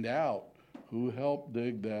find out who helped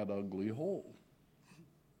dig that ugly hole.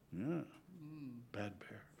 Yeah, bad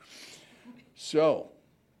bear. So,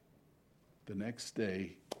 the next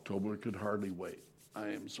day, Tobler could hardly wait. I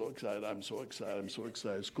am so excited, I'm so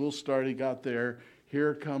excited. School started, got there.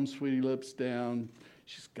 Here comes Sweetie Lips down.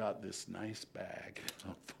 She's got this nice bag.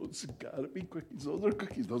 Oh, those have got to be cookies. Those are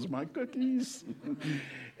cookies. Those are my cookies.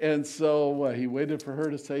 And so he waited for her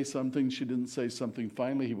to say something. She didn't say something.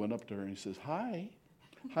 Finally, he went up to her and he says, Hi,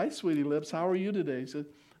 Sweetie Lips. How are you today? He said,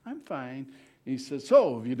 I'm fine. And he says,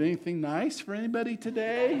 so, have you done anything nice for anybody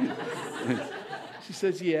today? She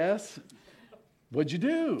says, yes. What'd you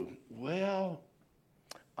do? Well,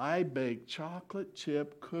 I baked chocolate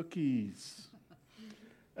chip cookies.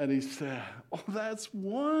 And he said, oh, that's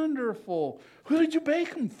wonderful. Who did you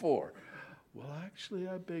bake them for? Well, actually,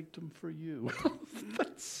 I baked them for you.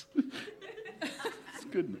 that's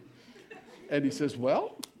good. And he says,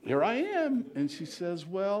 well, here I am. And she says,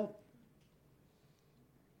 well,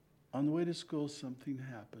 on the way to school, something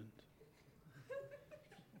happened.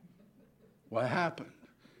 What happened?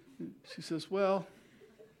 She says, well,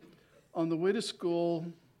 on the way to school,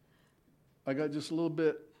 I got just a little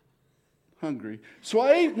bit hungry. So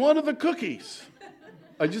I ate one of the cookies.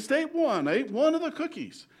 I just ate one. I ate one of the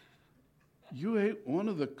cookies. You ate one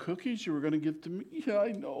of the cookies you were going to give to me? Yeah,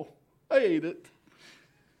 I know. I ate it.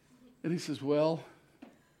 And he says, well,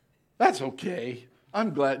 that's okay.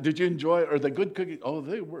 I'm glad. Did you enjoy it? Are they good cookies? Oh,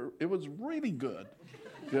 they were. It was really good.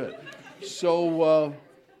 Good. So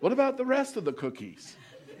what about the rest of the cookies?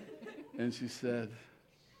 And she said,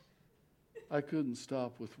 I couldn't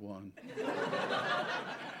stop with one.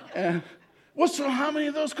 And, well, so how many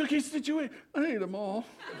of those cookies did you eat? I ate them all.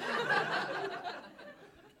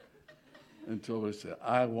 And Tobler said,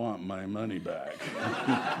 I want my money back.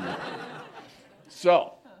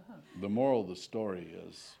 So, the moral of the story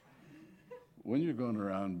is, when you're going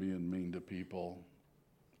around being mean to people,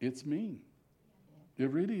 it's mean.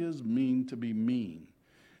 It really is mean to be mean.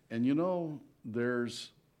 And you know,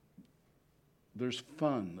 there's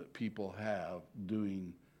fun that people have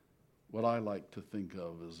doing what I like to think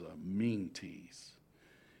of as a mean tease.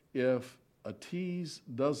 If a tease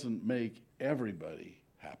doesn't make everybody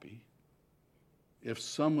happy, if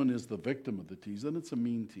someone is the victim of the tease, then it's a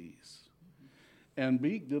mean tease. And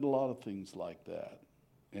Beak did a lot of things like that.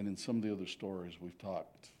 And in some of the other stories, we've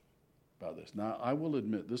talked about this. Now, I will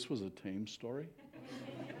admit, this was a tame story,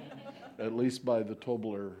 at least by the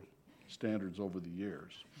Tobler standards over the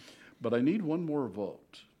years. But I need one more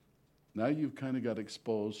vote. Now you've kind of got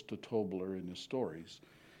exposed to Tobler and his stories.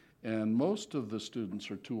 And most of the students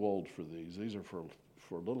are too old for these. These are for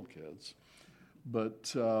little kids. But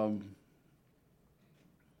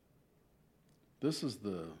this is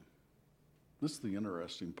the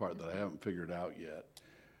interesting part that I haven't figured out yet.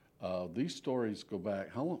 These stories go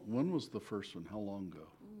back. How long? When was the first one? How long ago?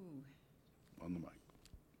 Ooh. On the mic.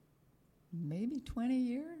 Maybe 20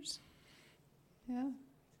 years. Yeah.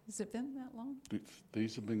 Has it been that long?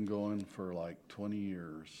 These have been going for like 20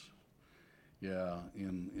 years. Yeah,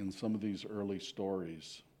 in some of these early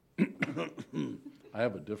stories, I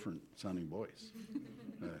have a different sounding voice.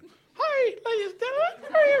 Hi, ladies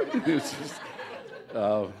and gentlemen. It's just,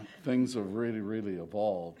 things have really, really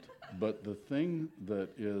evolved. But the thing that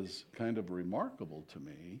is kind of remarkable to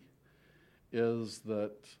me is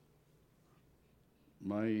that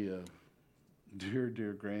my dear,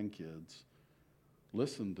 dear grandkids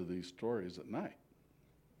listen to these stories at night.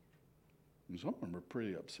 And some of them are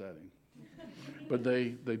pretty upsetting. But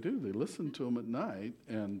they do. They listen to them at night.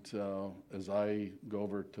 And as I go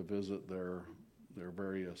over to visit their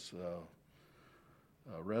various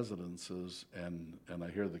residences, and I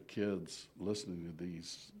hear the kids listening to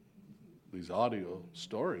these audio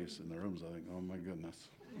stories in their rooms, I think, oh my goodness.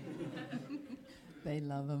 They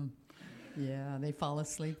love them. Yeah, they fall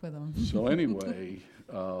asleep with them. So anyway,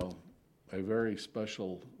 a very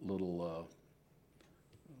special little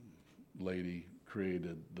lady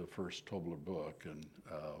created the first Tobler book, and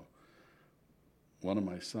one of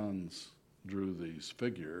my sons drew these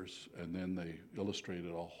figures, and then they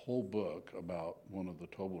illustrated a whole book about one of the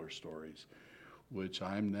Tobler stories, which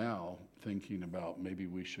I'm now thinking about maybe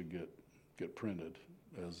we should get printed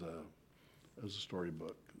as a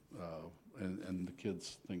storybook, and the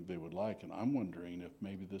kids think they would like. And I'm wondering if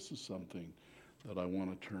maybe this is something that I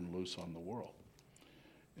want to turn loose on the world.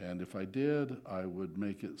 And if I did, I would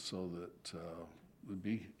make it so that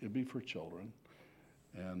it'd be for children.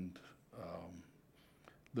 And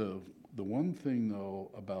the one thing though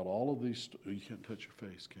about all of these, you can't touch your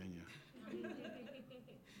face, can you?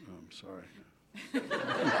 Oh, I'm sorry.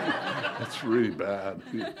 That's really bad.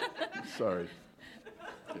 Sorry.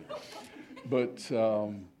 Okay. But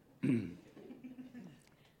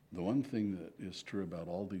the one thing that is true about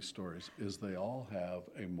all these stories is they all have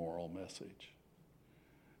a moral message.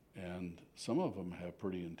 And some of them have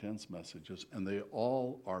pretty intense messages, and they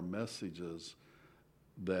all are messages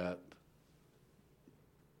that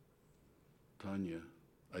Tanya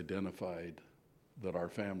identified that our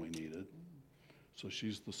family needed. So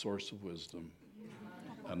she's the source of wisdom,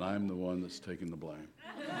 and I'm the one that's taking the blame.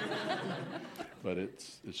 But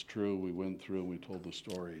it's true. We went through and we told the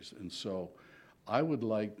stories. And so I would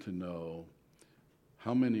like to know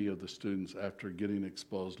how many of the students, after getting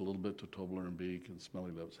exposed a little bit to Tobler and Beak and Smelly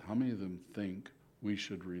Lips, how many of them think we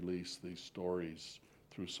should release these stories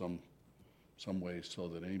through some way so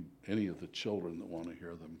that any of the children that want to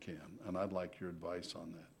hear them can? And I'd like your advice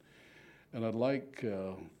on that. And I'd like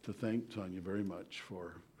to thank Tanya very much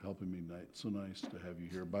for helping me tonight. It's so nice to have you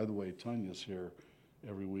here. By the way, Tanya's here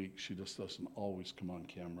every week. She just doesn't always come on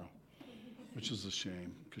camera, which is a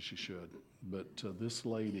shame because she should. But this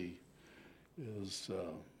lady is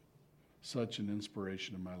such an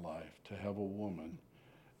inspiration in my life, to have a woman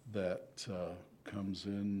that comes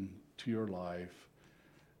into your life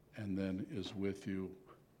and then is with you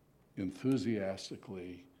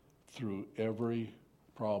enthusiastically through every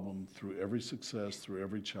problem, through every success, through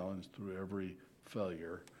every challenge, through every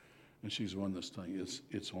failure. And she's one that's telling you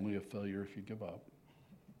it's only a failure if you give up,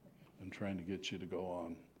 and trying to get you to go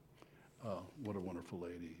on. What a wonderful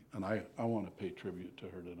lady. And I want to pay tribute to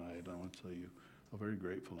her tonight. I want to tell you how very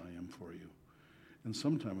grateful I am for you. And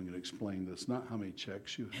sometime I'm going to explain this, not how many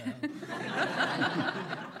checks you have.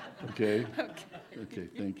 Okay? Okay,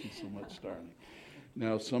 thank you so much, darling.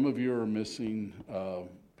 Now, some of you are missing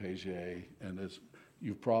Paige, and as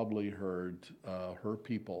you've probably heard, her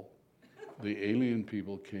people, the alien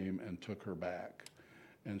people, came and took her back.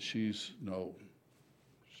 And she's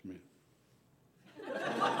me.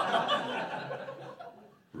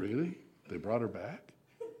 Really? They brought her back?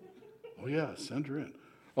 Oh yeah, send her in.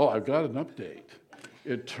 Oh, I've got an update.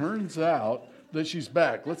 It turns out that she's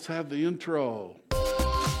back. Let's have the intro.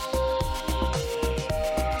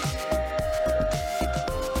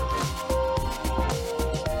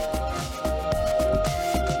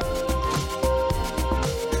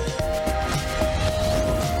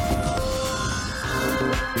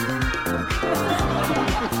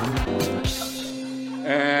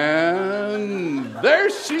 And there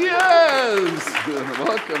she is.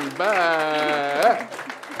 Welcome back.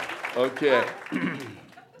 Okay.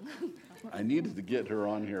 I needed to get her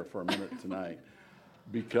on here for a minute tonight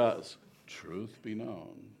because, truth be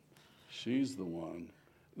known, she's the one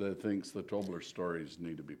that thinks the Tobler stories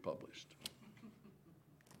need to be published.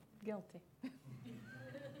 Guilty.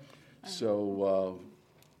 So,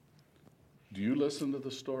 do you listen to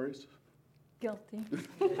the stories? Guilty.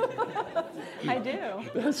 I do.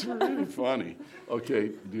 That's really funny.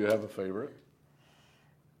 Okay, do you have a favorite?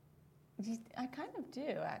 I kind of do,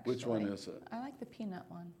 actually. Which one is it? I like the peanut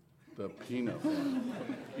one. The peanut one.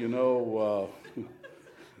 You know,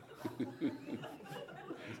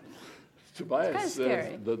 Tobias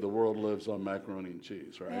says that the world lives on macaroni and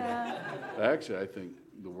cheese, right? Yeah. Actually, I think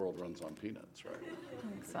the world runs on peanuts, right? I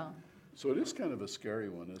think so. So it is kind of a scary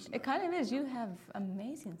one, isn't it? It kind of is. You have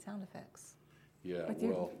amazing sound effects Yeah, with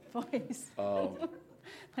your voice.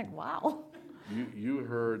 Like, wow. You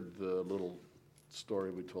heard the little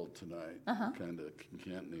story we told tonight, kind of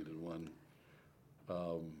concatenated one.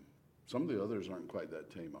 Some of the others aren't quite that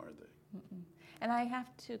tame, are they? And I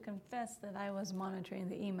have to confess that I was monitoring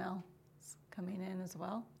the emails coming in as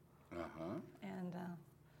well. And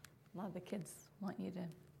a lot of the kids want you to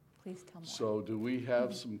please tell more. So do we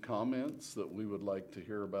have some comments that we would like to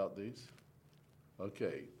hear about these?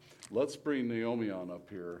 Okay, let's bring Naomi on up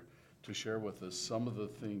here to share with us some of the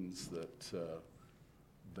things that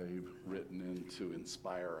they've written in to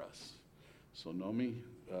inspire us. So Naomi,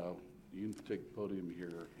 you can take the podium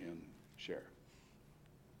here and share.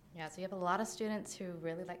 Yeah, so you have a lot of students who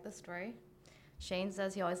really like the story. Shane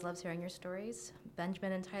says he always loves hearing your stories.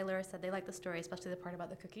 Benjamin and Tyler said they like the story, especially the part about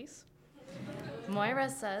the cookies. Moira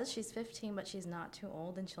says she's 15, but she's not too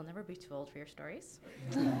old, and she'll never be too old for your stories.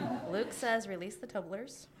 Luke says release the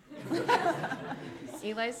Toblers.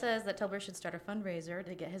 Eli says that Tobler should start a fundraiser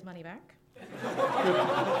to get his money back.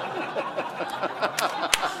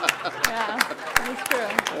 Yeah, that's true.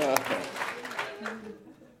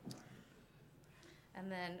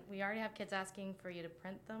 And then we already have kids asking for you to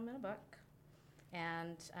print them in a book.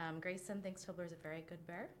 And Grayson thinks Tobler is a very good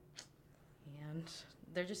bear. And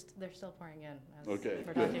they're still pouring in as Okay,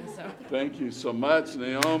 we're good. talking, so. Thank you so much,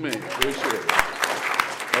 Naomi. Appreciate it.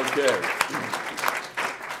 Okay.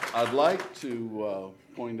 I'd like to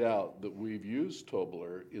point out that we've used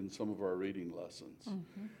Tobler in some of our reading lessons.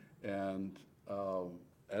 And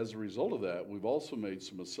as a result of that, we've also made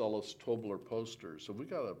some Acellus Tobler posters. So we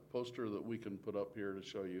got a poster that we can put up here to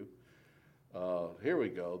show you. Here we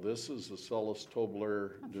go. This is Acellus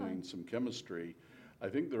Tobler doing some chemistry. I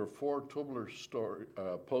think there are 4 Tobler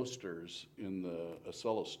posters in the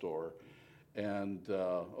Acellus store. And,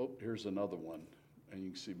 oh, here's another one. And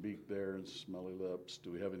you can see beak there and smelly lips.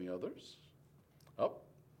 Do we have any others? Oh,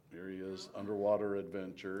 here he is, underwater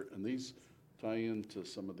adventure. And these tie into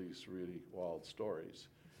some of these really wild stories.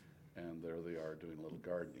 And there they are doing a little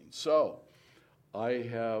gardening. So I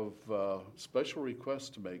have a special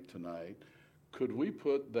request to make tonight. Could we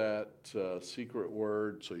put that secret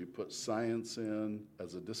word, so you put science in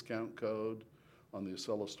as a discount code on the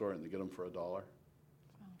Acellus store and they get them for $1?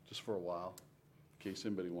 Just for a while, in case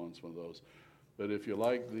anybody wants one of those. But if you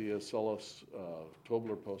like the Acellus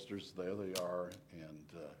Tobler posters, there they are,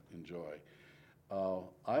 and enjoy.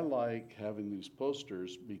 I like having these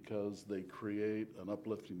posters because they create an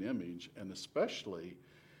uplifting image, and especially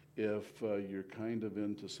if you're kind of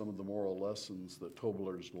into some of the moral lessons that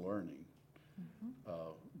Tobler's learning.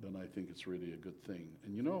 Then I think it's really a good thing.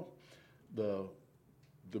 And you know, the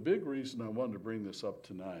big reason I wanted to bring this up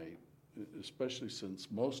tonight, especially since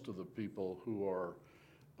most of the people who are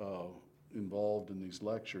involved in these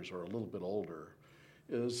lectures are a little bit older,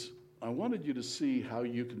 is I wanted you to see how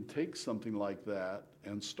you can take something like that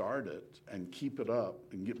and start it and keep it up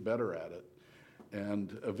and get better at it.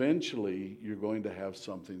 And eventually you're going to have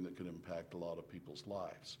something that can impact a lot of people's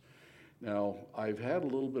lives. Now, I've had a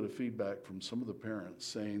little bit of feedback from some of the parents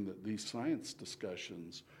saying that these science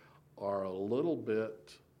discussions are a little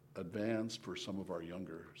bit advanced for some of our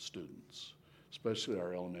younger students, especially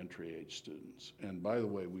our elementary age students. And by the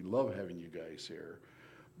way, we love having you guys here,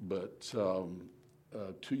 but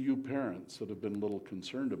to you parents that have been a little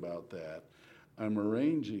concerned about that, I'm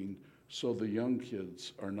arranging so the young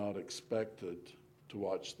kids are not expected to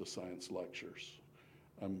watch the science lectures.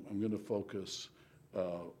 I'm going to focus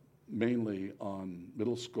mainly on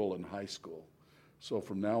middle school and high school. So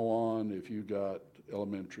from now on, if you got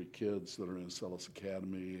elementary kids that are in Acellus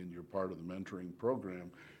Academy and you're part of the mentoring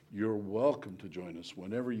program, you're welcome to join us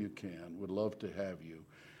whenever you can. Would love to have you.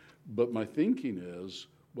 But my thinking is,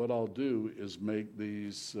 what I'll do is make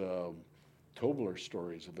these Tobler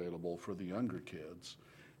stories available for the younger kids.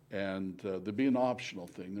 And they'd be an optional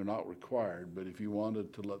thing. They're not required, but if you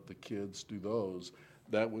wanted to let the kids do those,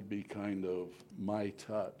 that would be kind of my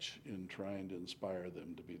touch in trying to inspire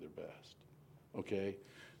them to be their best. Okay?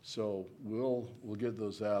 So we'll get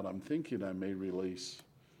those out. I'm thinking I may release,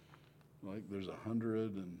 like there's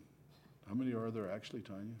 100, and how many are there actually,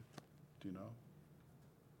 Tanya? Do you know?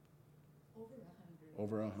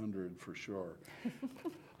 Over 100 for sure.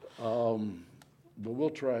 But we'll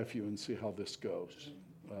try a few and see how this goes.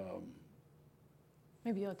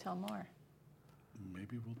 Maybe you'll tell more.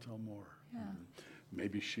 Maybe we'll tell more. Yeah.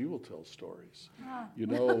 Maybe she will tell stories. You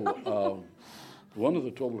know, one of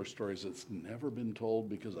the Tobler stories that's never been told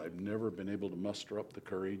because I've never been able to muster up the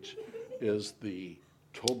courage is the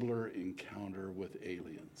Tobler encounter with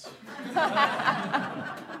aliens.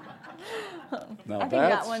 Now I think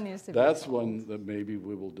that one needs to be that's told. one that maybe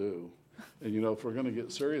we will do. And you know, if we're going to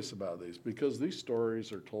get serious about these, because these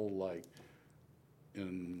stories are told like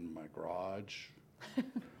in my garage,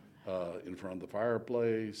 in front of the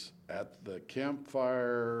fireplace, at the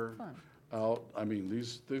campfire, Fun. out. I mean,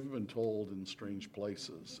 they've been told in strange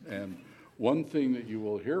places. And one thing that you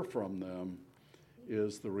will hear from them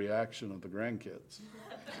is the reaction of the grandkids.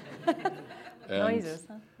 Noises,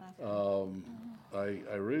 huh?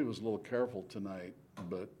 I really was a little careful tonight,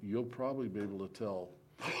 but you'll probably be able to tell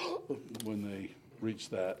when they reach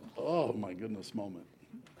that, oh my goodness moment.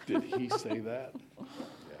 Did he say that?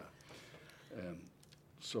 Yeah. And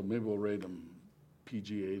so maybe we'll rate them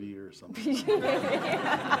PG-80 or something.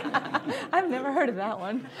 I've never heard of that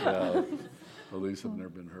one. Yeah, at least have never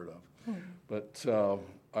been heard of. But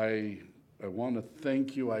I want to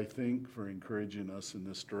thank you, I think, for encouraging us in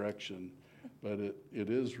this direction. But it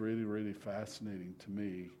is really, really fascinating to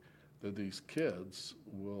me that these kids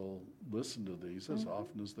will listen to these as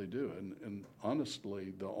often as they do. And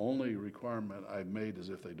honestly, the only requirement I've made is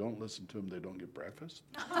if they don't listen to them, they don't get breakfast.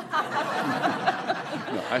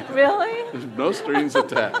 Really? There's no strings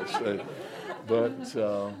attached. But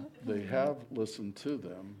they have listened to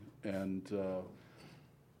them, and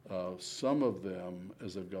some of them,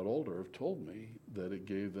 as they've got older, have told me that it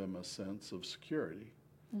gave them a sense of security.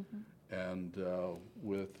 And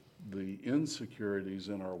with the insecurities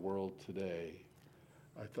in our world today,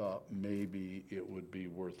 I thought maybe it would be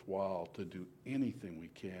worthwhile to do anything we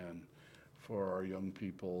can for our young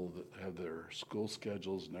people that have their school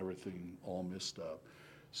schedules and everything all messed up.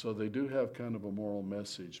 So they do have kind of a moral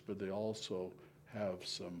message, but they also have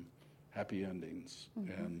some happy endings.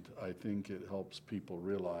 And I think it helps people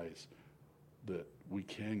realize that we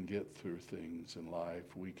can get through things in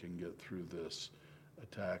life. We can get through this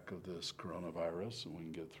attack of this coronavirus, and we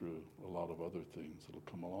can get through a lot of other things that'll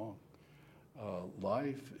come along.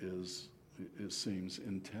 Life it seems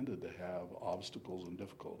intended to have obstacles and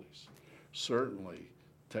difficulties. Certainly,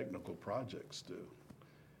 technical projects do.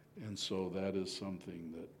 And so that is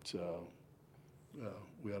something that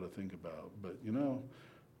we ought to think about. But you know,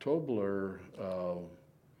 Tobler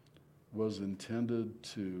was intended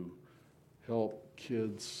to help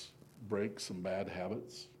kids break some bad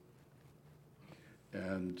habits.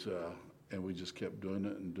 And we just kept doing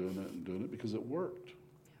it and doing it and doing it because it worked.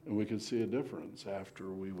 And we could see a difference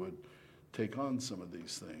after we would take on some of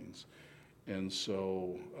these things. And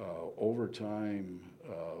so over time,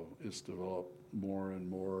 it's developed more and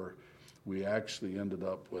more. We actually ended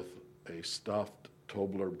up with a stuffed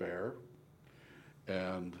Tobler bear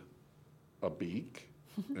and a beak.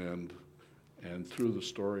 and through the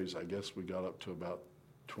stories, I guess we got up to about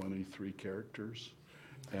 23 characters.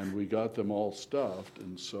 And we got them all stuffed,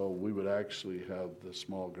 and so we would actually have the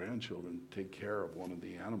small grandchildren take care of one of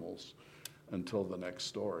the animals until the next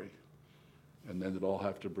story. And then they'd all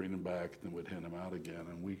have to bring them back, and then we'd hand them out again.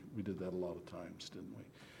 And we did that a lot of times, didn't we?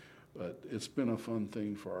 But it's been a fun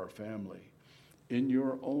thing for our family. In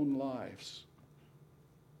your own lives,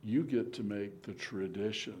 you get to make the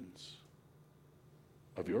traditions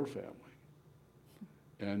of your family.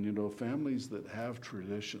 And you know, families that have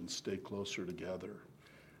traditions stay closer together.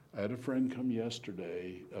 I had a friend come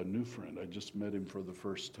yesterday, a new friend. I just met him for the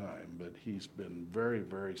first time, but he's been very,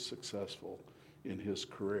 very successful in his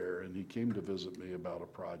career. And he came to visit me about a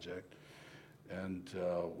project. And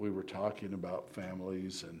we were talking about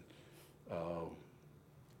families, and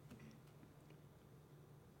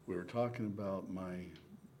we were talking about my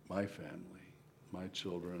family, my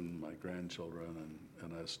children, my grandchildren,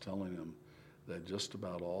 and I was telling him that just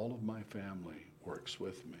about all of my family works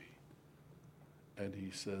with me. And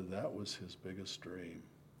he said that was his biggest dream,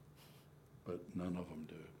 but none of them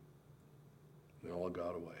do. They all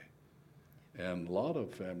got away. And a lot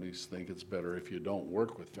of families think it's better if you don't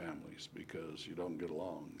work with families because you don't get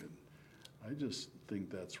along. And I just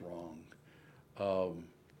think that's wrong.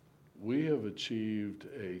 We have achieved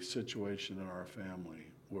a situation in our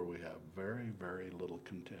family where we have very, very little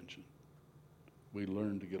contention. We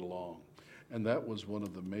learn to get along. And that was one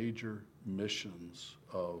of the major missions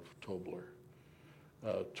of Tobler.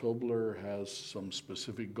 Tobler has some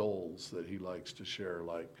specific goals that he likes to share,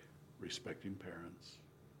 like respecting parents,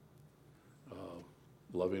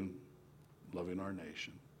 loving our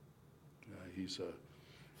nation. He's a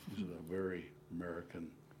very American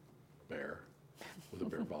bear with a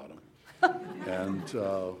bare bottom, and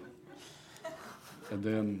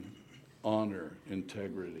then honor,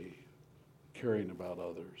 integrity, caring about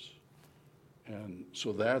others, and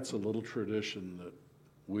so that's a little tradition that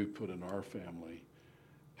we've put in our family.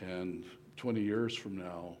 And 20 years from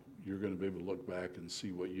now, you're going to be able to look back and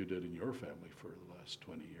see what you did in your family for the last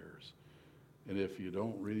 20 years. And if you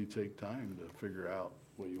don't really take time to figure out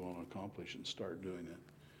what you want to accomplish and start doing it,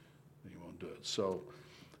 then you won't do it. So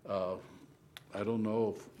I don't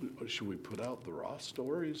know if, should we put out the raw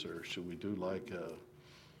stories or should we do like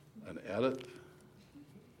an edit?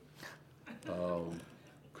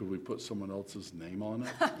 Could we put someone else's name on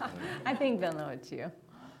it? I think they'll know it's you.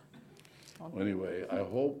 Well, anyway, I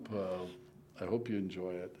hope you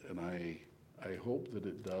enjoy it, and I hope that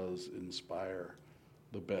it does inspire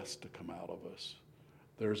the best to come out of us.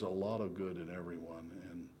 There's a lot of good in everyone,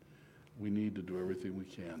 and we need to do everything we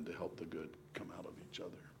can to help the good come out of each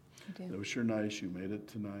other. You do. It was sure nice you made it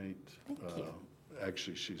tonight. Thank you.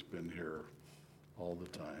 Actually, she's been here all the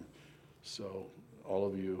time. So all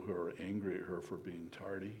of you who are angry at her for being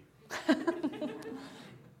tardy, I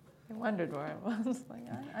wondered where I was. Like,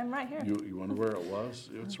 I'm right here. you wonder where it was?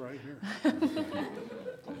 It's right here.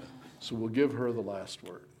 So we'll give her the last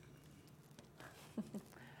word.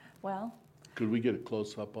 Well, Could we get a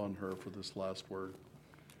close-up on her for this last word?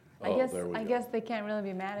 I guess they can't really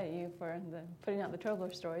be mad at you for putting out the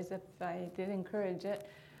Tobler stories if I did encourage it,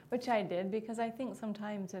 which I did, because I think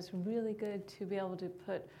sometimes it's really good to be able to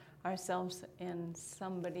put ourselves in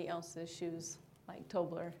somebody else's shoes, like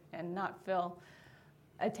Tobler, and not feel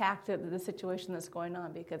attacked at the situation that's going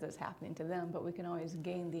on because it's happening to them, but we can always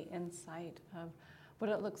gain the insight of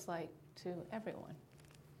what it looks like to everyone.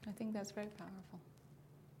 I think that's very powerful.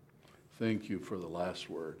 Thank you for the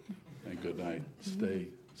last word, and good night.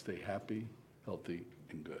 Stay happy, healthy,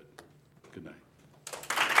 and good. Good night.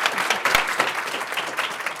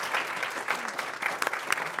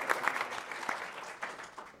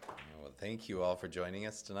 Well, thank you all for joining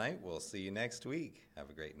us tonight. We'll see you next week. Have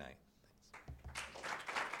a great night.